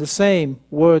understand the same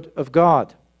Word of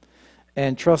God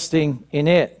and trusting in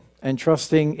it and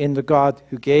trusting in the God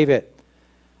who gave it.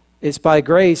 It's by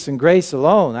grace and grace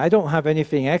alone. I don't have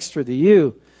anything extra to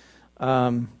you.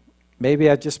 Maybe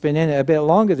I've just been in it a bit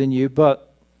longer than you,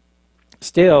 but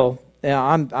still, you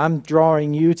know, I'm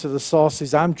drawing you to the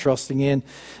sources I'm trusting in.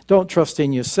 Don't trust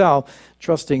in yourself.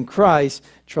 Trust in Christ.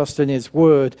 Trust in His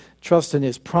Word. Trust in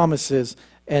His promises.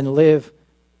 And live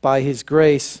by His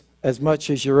grace as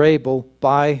much as you're able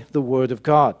by the Word of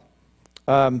God.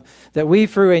 That we,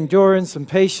 through endurance and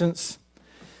patience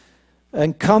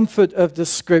and comfort of the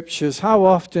Scriptures, how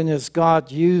often has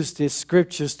God used His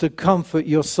Scriptures to comfort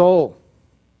your soul?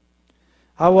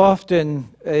 How often,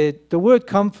 the word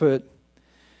comfort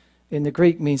in the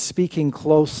Greek means speaking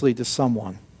closely to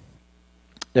someone.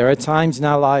 There are times in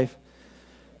our life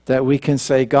that we can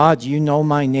say, God, you know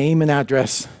my name and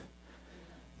address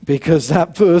because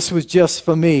that verse was just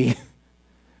for me.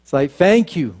 It's like,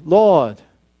 thank you, Lord.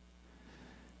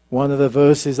 One of the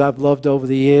verses I've loved over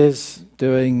the years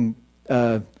during,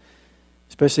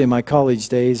 especially in my college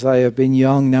days, I have been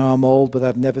young, now I'm old, but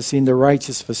I've never seen the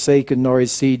righteous forsaken nor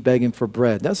his seed begging for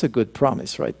bread. That's a good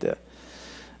promise right there.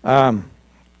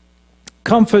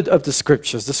 Comfort of the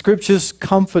Scriptures. The Scriptures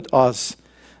comfort us.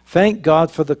 Thank God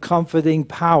for the comforting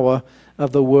power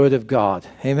of the Word of God.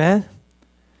 Amen?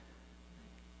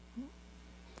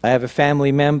 I have a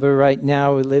family member right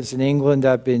now who lives in England.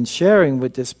 I've been sharing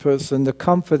with this person the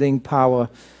comforting power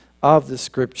of the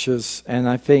Scriptures, and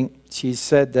I think she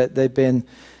said that they've been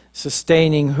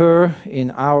sustaining her in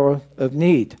hour of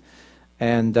need.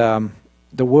 And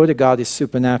the Word of God is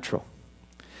supernatural.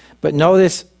 But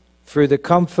notice, through the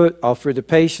comfort or through the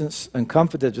patience and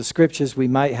comfort of the Scriptures, we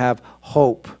might have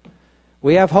hope.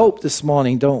 We have hope this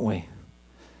morning, don't we?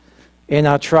 In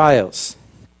our trials.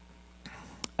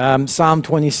 Psalm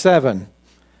 27.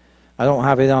 I don't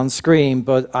have it on screen,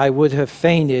 but I would have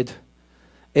fainted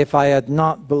if I had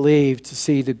not believed to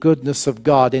see the goodness of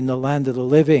God in the land of the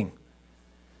living.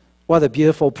 What a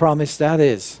beautiful promise that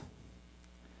is.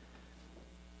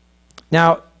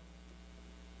 Now,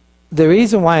 the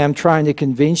reason why I'm trying to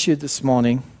convince you this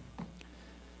morning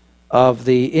of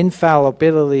the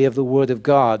infallibility of the Word of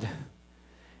God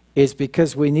is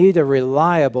because we need a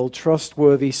reliable,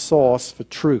 trustworthy source for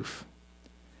truth.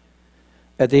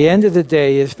 At the end of the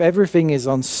day, if everything is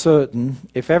uncertain,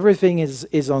 if everything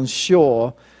is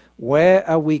unsure, where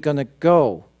are we going to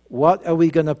go? What are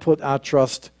we going to put our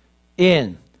trust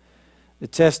in? The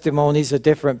testimonies of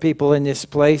different people in this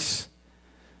place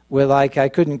were like, I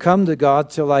couldn't come to God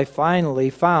till I finally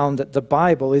found that the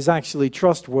Bible is actually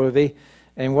trustworthy,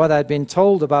 and what I'd been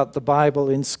told about the Bible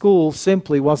in school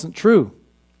simply wasn't true.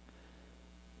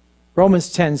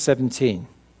 Romans 10:17.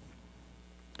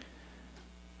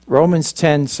 Romans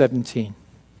 10:17.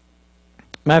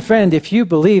 My friend, if you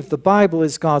believe the Bible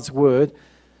is God's Word,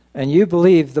 and you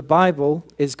believe the Bible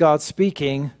is God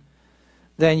speaking,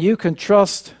 then you can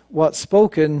trust what's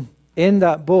spoken in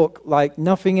that book like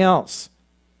nothing else.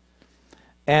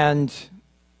 And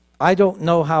I don't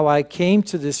know how I came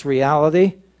to this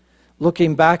reality.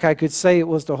 Looking back, I could say it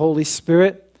was the Holy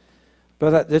Spirit.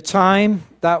 But at the time,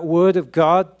 that Word of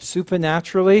God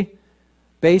supernaturally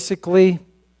basically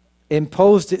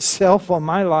imposed itself on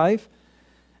my life.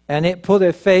 And it put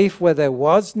a faith where there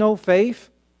was no faith.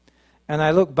 And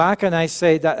I look back and I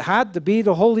say that had to be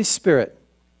the Holy Spirit.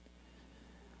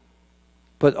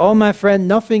 But oh my friend,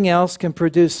 nothing else can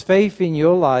produce faith in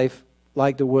your life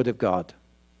like the Word of God.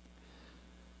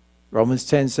 Romans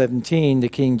 10:17, the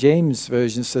King James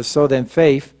Version says, so then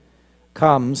faith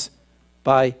comes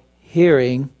by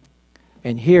hearing,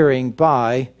 and hearing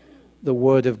by the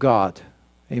Word of God.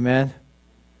 Amen?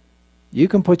 You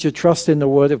can put your trust in the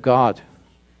Word of God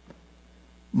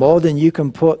more than you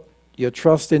can put your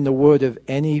trust in the word of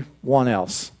anyone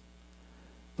else.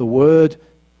 The Word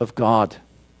of God.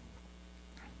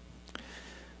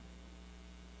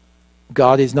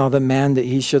 God is not a man that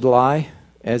he should lie.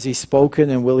 Has he spoken,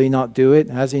 and will he not do it?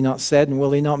 Has he not said, and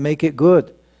will he not make it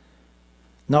good?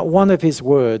 Not one of his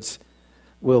words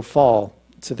will fall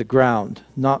to the ground.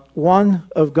 Not one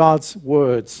of God's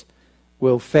words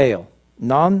will fail.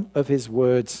 None of his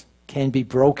words can be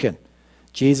broken.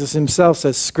 Jesus himself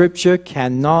says Scripture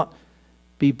cannot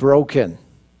be broken.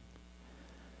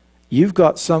 You've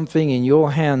got something in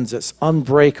your hands that's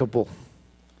unbreakable,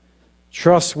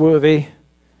 trustworthy,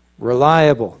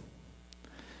 reliable.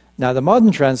 Now, the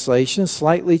modern translations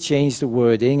slightly change the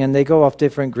wording, and they go off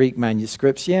different Greek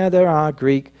manuscripts. Yeah, there are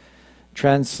Greek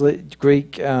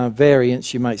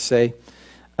variants, you might say.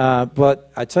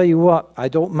 But I tell you what, I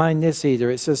don't mind this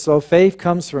either. It says, so faith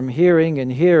comes from hearing,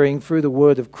 and hearing through the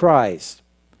word of Christ.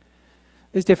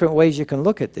 There's different ways you can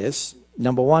look at this.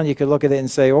 Number one, you could look at it and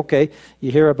say, okay,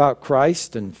 you hear about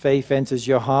Christ and faith enters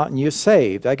your heart and you're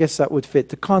saved. I guess that would fit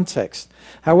the context.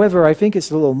 However, I think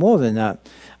it's a little more than that.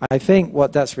 I think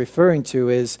what that's referring to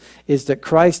is that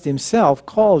Christ himself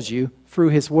calls you through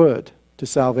his word to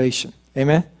salvation.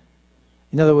 Amen?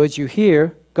 In other words, you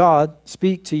hear God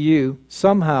speak to you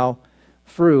somehow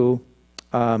through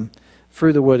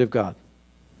the word of God.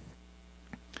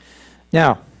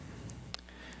 Now,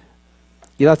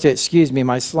 you'll have to excuse me,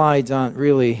 my slides aren't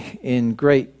really in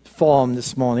great form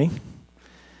this morning.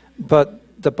 But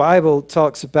the Bible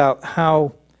talks about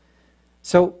how,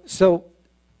 so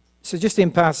just in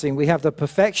passing, we have the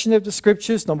perfection of the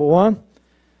Scriptures, number one.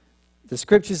 The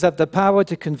Scriptures have the power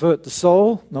to convert the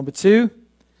soul, number two.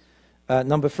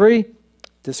 Number three,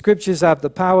 the Scriptures have the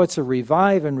power to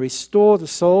revive and restore the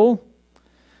soul.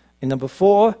 And number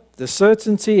four, the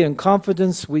certainty and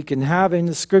confidence we can have in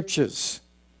the Scriptures.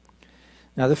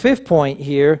 Now, the fifth point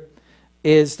here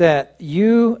is that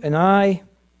you and I,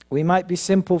 we might be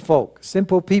simple folk,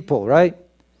 simple people, right?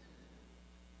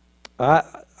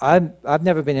 I've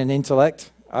never been an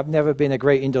intellect. I've never been a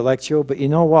great intellectual, but you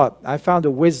know what? I found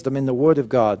a wisdom in the Word of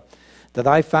God that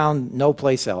I found no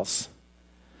place else.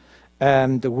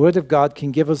 And the Word of God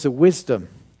can give us a wisdom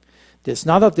that's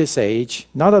not of this age,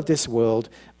 not of this world,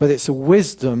 but it's a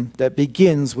wisdom that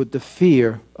begins with the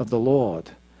fear of the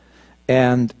Lord.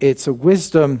 And it's a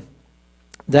wisdom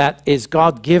that is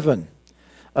God-given,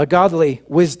 a godly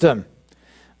wisdom.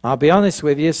 I'll be honest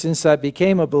with you, since I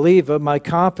became a believer, my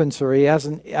carpentry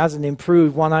hasn't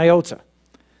improved one iota.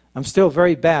 I'm still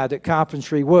very bad at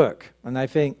carpentry work, and I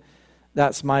think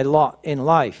that's my lot in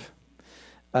life.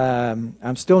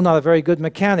 I'm still not a very good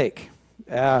mechanic.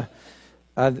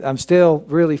 I'm still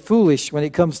really foolish when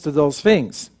it comes to those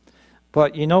things.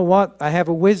 But you know what? I have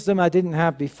a wisdom I didn't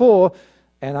have before,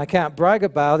 and I can't brag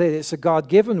about it. It's a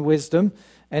God-given wisdom,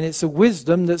 and it's a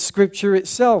wisdom that Scripture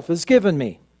itself has given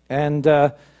me. And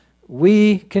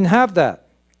we can have that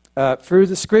through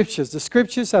the Scriptures. The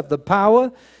Scriptures have the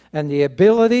power and the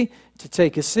ability to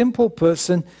take a simple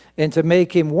person and to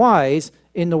make him wise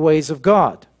in the ways of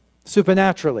God,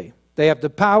 supernaturally. They have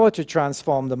the power to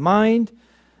transform the mind.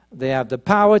 They have the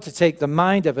power to take the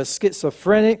mind of a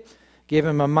schizophrenic, give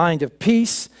him a mind of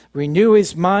peace, renew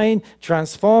his mind,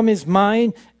 transform his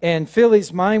mind, and fill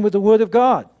his mind with the Word of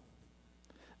God.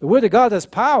 The Word of God has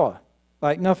power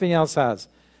like nothing else has.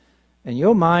 And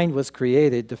your mind was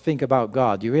created to think about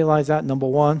God. Do you realize that? Number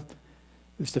one,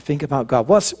 it was to think about God.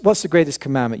 What's the greatest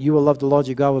commandment? You will love the Lord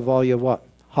your God with all your what?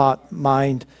 Heart,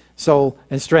 mind, soul,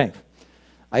 and strength.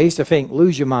 I used to think,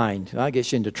 lose your mind. That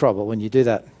gets you into trouble when you do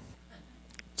that.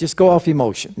 Just go off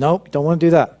emotion. Nope, don't want to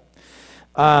do that.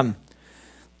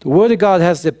 The Word of God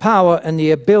has the power and the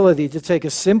ability to take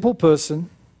a simple person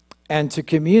and to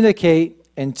communicate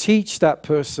and teach that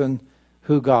person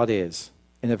who God is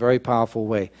in a very powerful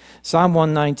way. Psalm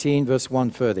 119, verse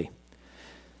 130.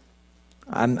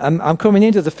 I'm coming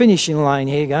into the finishing line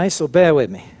here, guys, so bear with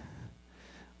me.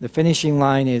 The finishing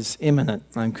line is imminent.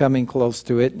 I'm coming close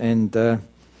to it.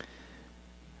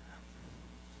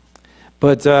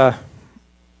 But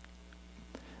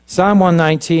Psalm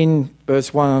 119,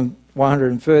 verse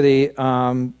 130,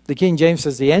 the King James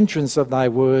says, the entrance of thy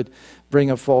word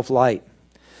bringeth forth light.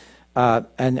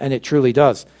 And it truly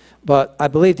does. But I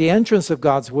believe the entrance of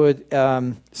God's word,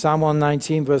 Psalm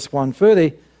 119, verse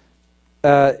 130,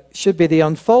 should be the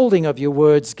unfolding of your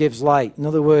words gives light. In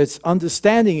other words,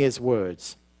 understanding his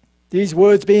words. These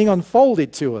words being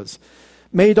unfolded to us,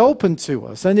 made open to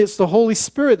us. And it's the Holy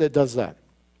Spirit that does that.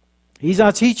 He's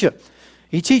our teacher.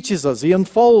 He teaches us. He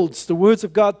unfolds the words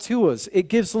of God to us. It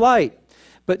gives light.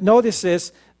 But notice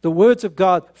this, the words of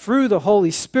God through the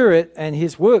Holy Spirit and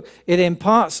his work, it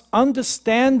imparts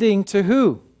understanding to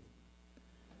who?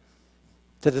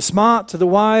 To the smart, to the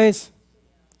wise,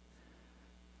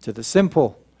 to the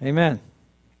simple. Amen.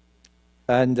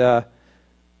 And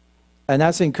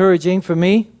that's encouraging for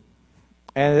me,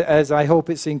 and as I hope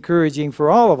it's encouraging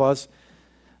for all of us,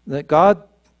 that God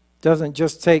doesn't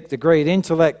just take the great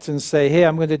intellect and say, hey,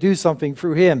 I'm going to do something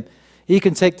through him. He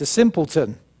can take the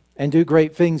simpleton and do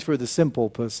great things for the simple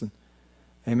person.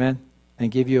 Amen.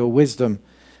 And give you a wisdom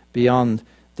beyond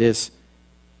this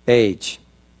age.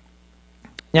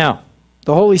 Now,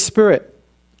 the Holy Spirit.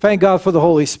 Thank God for the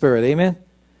Holy Spirit. Amen.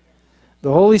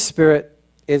 The Holy Spirit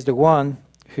is the one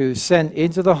who's sent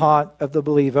into the heart of the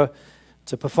believer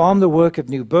to perform the work of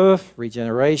new birth,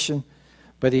 regeneration,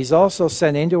 but he's also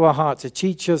sent into our heart to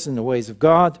teach us in the ways of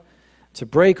God, to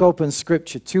break open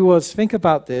Scripture to us. Think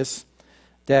about this,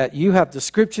 that you have the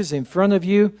Scriptures in front of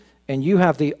you, and you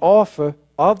have the author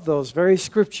of those very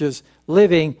Scriptures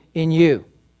living in you.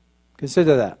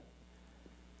 Consider that.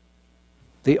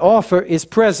 The author is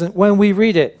present when we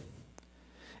read it.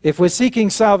 If we're seeking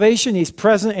salvation, he's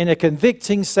present in a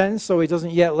convicting sense, so he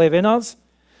doesn't yet live in us.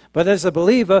 But as a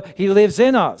believer, he lives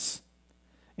in us.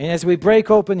 And as we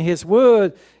break open his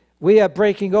word, we are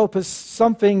breaking open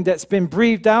something that's been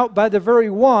breathed out by the very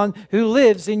one who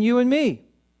lives in you and me.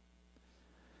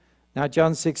 Now,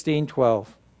 John 16:12.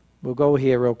 We'll go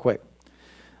here real quick.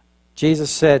 Jesus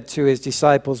said to his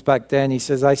disciples back then, he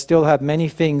says, I still have many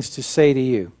things to say to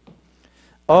you.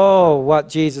 Oh, what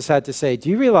Jesus had to say. Do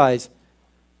you realize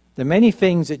the many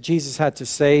things that Jesus had to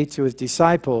say to his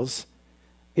disciples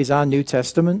is our New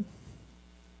Testament?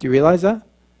 Do you realize that?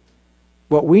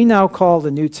 What we now call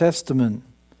the New Testament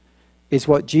is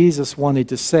what Jesus wanted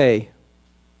to say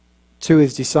to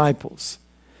his disciples.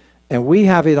 And we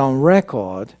have it on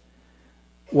record,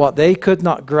 what they could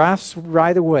not grasp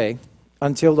right away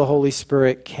until the Holy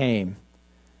Spirit came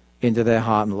into their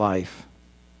heart and life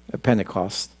at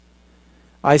Pentecost.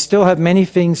 I still have many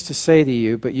things to say to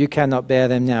you, but you cannot bear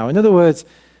them now. In other words,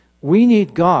 we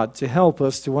need God to help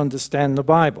us to understand the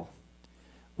Bible.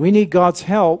 We need God's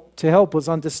help to help us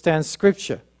understand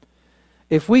Scripture.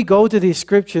 If we go to these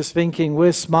Scriptures thinking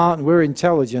we're smart and we're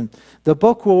intelligent, the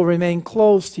book will remain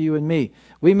closed to you and me.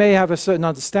 We may have a certain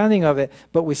understanding of it,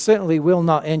 but we certainly will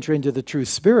not enter into the true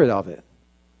spirit of it.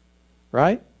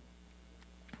 Right?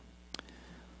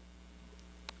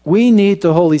 We need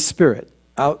the Holy Spirit.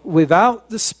 Without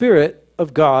the Spirit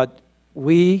of God,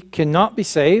 we cannot be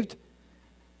saved.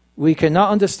 We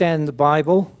cannot understand the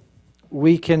Bible.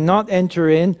 We cannot enter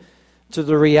in to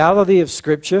the reality of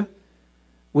Scripture.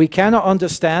 We cannot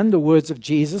understand the words of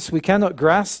Jesus. We cannot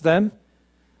grasp them.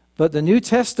 But the New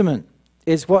Testament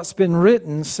is what's been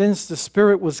written since the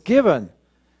Spirit was given.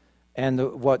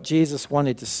 And what Jesus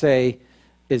wanted to say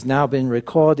is now been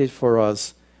recorded for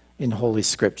us in Holy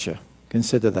Scripture.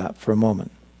 Consider that for a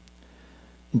moment.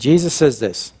 And Jesus says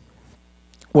this,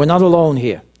 we're not alone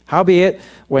here. Howbeit,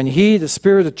 when he, the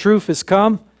Spirit of truth, is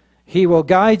come, he will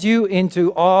guide you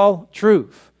into all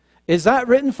truth. Is that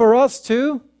written for us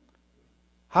too?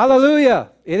 Hallelujah.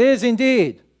 It is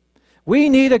indeed. We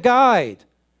need a guide.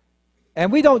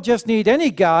 And we don't just need any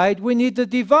guide. We need the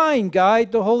divine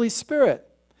guide, the Holy Spirit,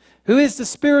 who is the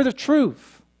Spirit of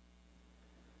truth.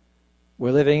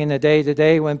 We're living in a day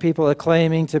today when people are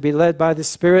claiming to be led by the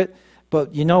Spirit.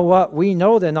 But you know what? We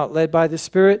know they're not led by the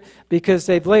Spirit because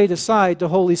they've laid aside the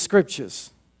Holy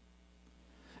Scriptures.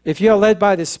 If you're led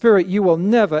by the Spirit, you will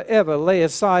never, ever lay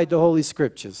aside the Holy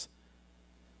Scriptures.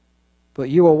 But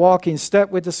you will walk in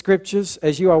step with the Scriptures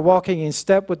as you are walking in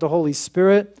step with the Holy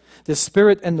Spirit. The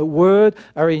Spirit and the Word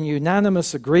are in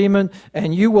unanimous agreement,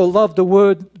 and you will love the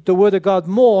Word of God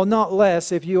more, not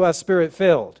less, if you are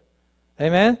Spirit-filled.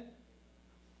 Amen?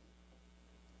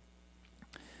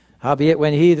 Howbeit,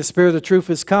 when he, the Spirit of truth,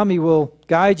 is come, he will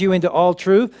guide you into all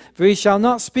truth, for he shall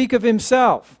not speak of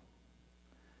himself.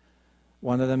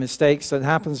 One of the mistakes that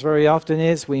happens very often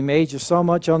is we major so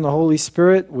much on the Holy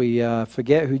Spirit, we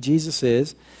forget who Jesus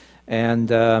is,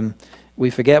 and we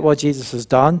forget what Jesus has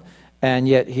done. And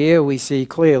yet here we see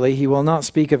clearly he will not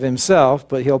speak of himself,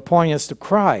 but he'll point us to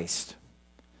Christ.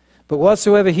 But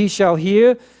whatsoever he shall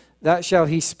hear, that shall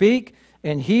he speak,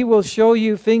 and he will show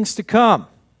you things to come.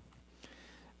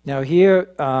 Now here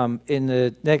in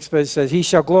the next verse it says, he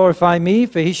shall glorify me,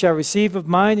 for he shall receive of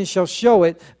mine and shall show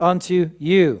it unto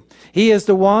you. He is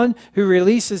the one who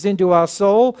releases into our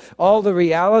soul all the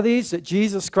realities that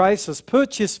Jesus Christ has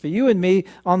purchased for you and me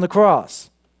on the cross.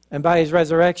 And by his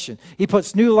resurrection, he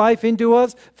puts new life into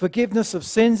us, forgiveness of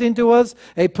sins into us,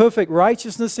 a perfect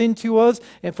righteousness into us,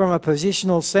 and from a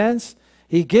positional sense,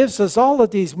 he gives us all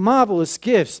of these marvelous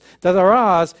gifts that are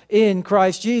ours in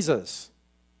Christ Jesus.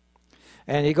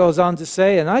 And he goes on to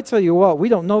say, and I tell you what, we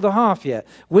don't know the half yet.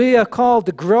 We are called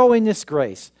to grow in this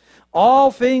grace.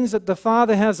 All things that the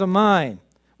Father has in mind.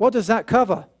 What does that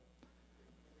cover?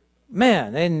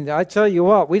 Man, and I tell you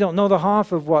what, we don't know the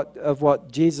half of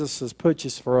what Jesus has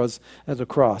purchased for us at the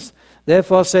cross.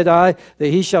 Therefore said I, that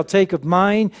he shall take of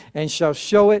mine and shall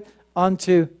show it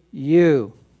unto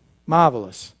you.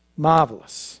 Marvelous,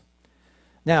 marvelous.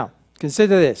 Now,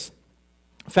 consider this.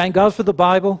 Thank God for the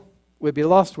Bible. We'd be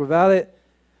lost without it.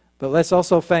 But let's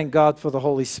also thank God for the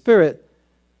Holy Spirit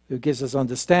who gives us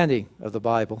understanding of the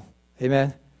Bible.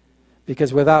 Amen?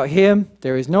 Because without him,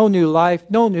 there is no new life,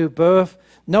 no new birth,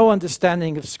 no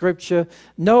understanding of Scripture,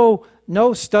 no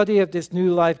study of this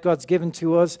new life God's given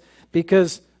to us,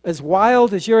 because as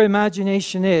wild as your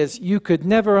imagination is, you could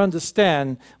never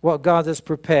understand what God has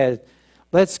prepared.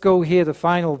 Let's go here, the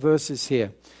final verses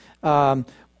here. 1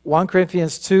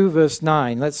 Corinthians 2, verse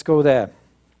 9. Let's go there.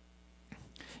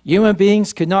 Human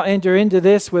beings could not enter into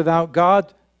this without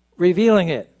God revealing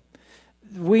it.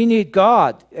 We need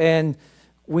God, and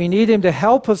we need him to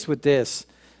help us with this.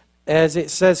 As it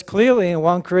says clearly in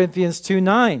 1 Corinthians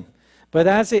 2:9, but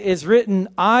as it is written,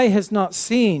 eye has not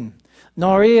seen,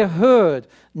 nor ear heard,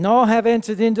 nor have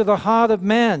entered into the heart of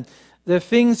man the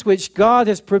things which God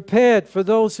has prepared for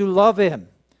those who love him.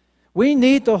 We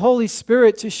need the Holy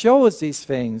Spirit to show us these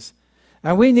things.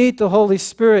 And we need the Holy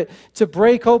Spirit to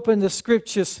break open the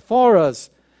Scriptures for us.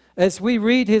 As we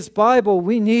read his Bible,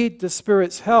 we need the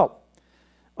Spirit's help.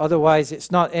 Otherwise,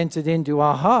 it's not entered into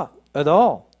our heart at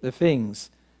all, the things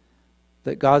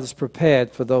that God has prepared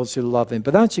for those who love him.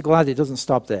 But aren't you glad it doesn't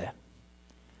stop there?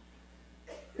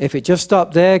 If it just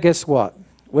stopped there, guess what?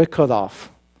 We're cut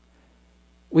off.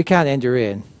 We can't enter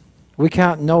in. We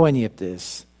can't know any of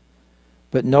this.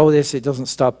 But notice it doesn't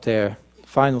stop there.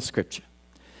 Final scripture.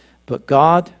 But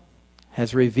God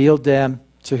has revealed them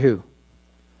to who?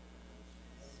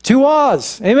 To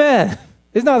us. Amen.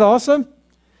 Isn't that awesome?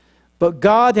 But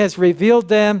God has revealed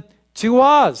them to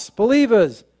us,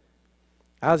 believers.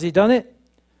 How's he done it?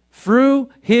 Through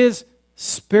his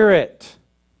Spirit.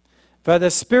 For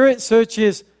the Spirit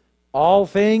searches all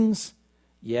things,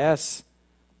 yes,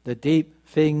 the deep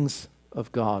things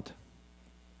of God.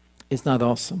 Isn't that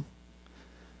awesome?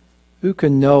 Who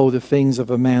can know the things of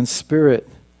a man's spirit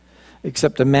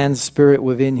except a man's spirit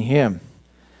within him?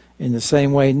 In the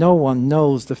same way, no one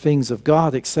knows the things of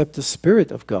God except the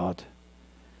Spirit of God.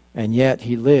 And yet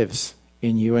he lives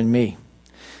in you and me.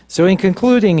 So in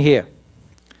concluding here,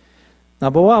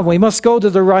 number one, we must go to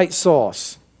the right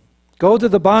source. Go to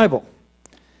the Bible.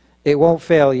 It won't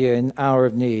fail you in hour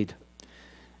of need.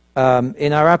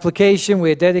 In our application,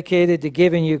 we're dedicated to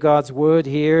giving you God's Word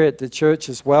here at the church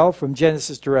as well, from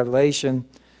Genesis to Revelation.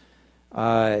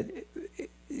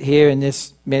 Here in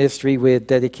this ministry, we're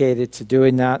dedicated to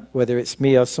doing that, whether it's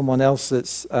me or someone else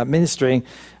that's ministering.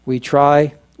 We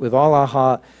try with all our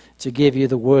heart to give you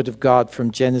the Word of God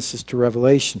from Genesis to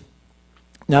Revelation.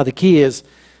 Now the key is,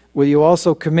 will you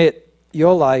also commit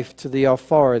your life to the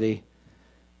authority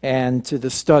and to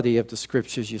the study of the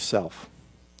Scriptures yourself?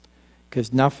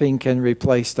 Because nothing can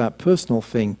replace that personal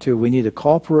thing too. We need a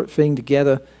corporate thing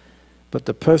together, but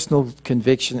the personal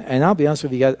conviction, and I'll be honest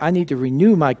with you guys, I need to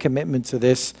renew my commitment to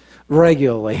this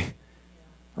regularly,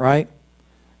 right?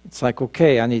 It's like,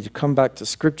 okay, I need to come back to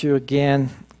Scripture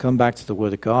again, come back to the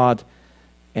Word of God,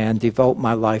 and devote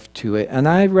my life to it. And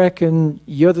I reckon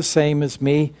you're the same as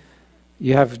me.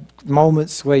 You have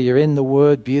moments where you're in the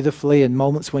Word beautifully and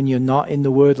moments when you're not in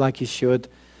the Word like you should.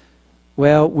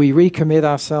 Well, we recommit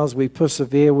ourselves, we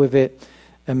persevere with it,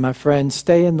 and my friends,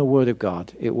 stay in the Word of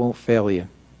God. It won't fail you.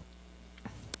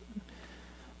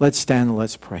 Let's stand and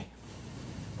let's pray.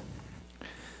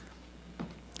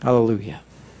 Hallelujah.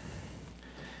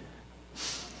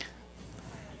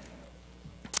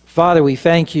 Father, we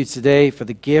thank you today for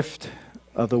the gift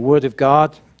of the Word of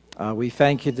God. We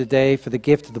thank you today for the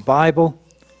gift of the Bible.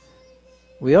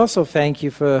 We also thank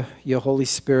you for your Holy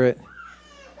Spirit,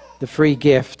 the free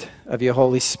gift of your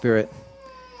Holy Spirit.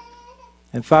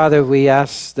 And Father, we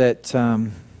ask that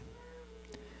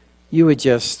you would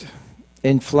just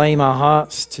inflame our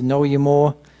hearts to know you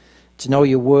more, to know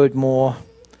your Word more,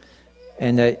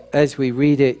 and that as we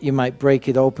read it, you might break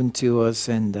it open to us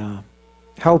and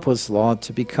help us, Lord,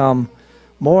 to become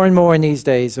more and more in these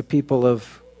days a people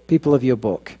of your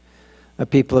book, a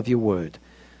people of your Word.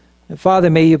 And Father,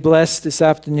 may you bless this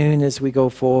afternoon as we go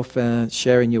forth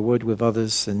sharing your Word with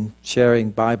others and sharing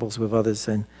Bibles with others.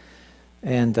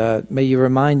 And may you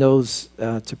remind those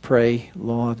to pray,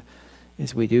 Lord,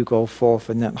 as we do go forth,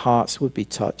 and that hearts would be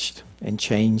touched and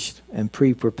changed and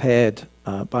pre-prepared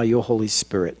by your Holy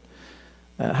Spirit.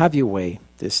 Have your way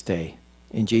this day.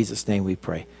 In Jesus' name we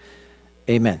pray.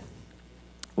 Amen.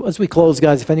 Well, as we close,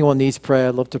 guys, if anyone needs prayer,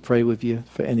 I'd love to pray with you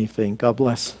for anything. God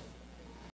bless.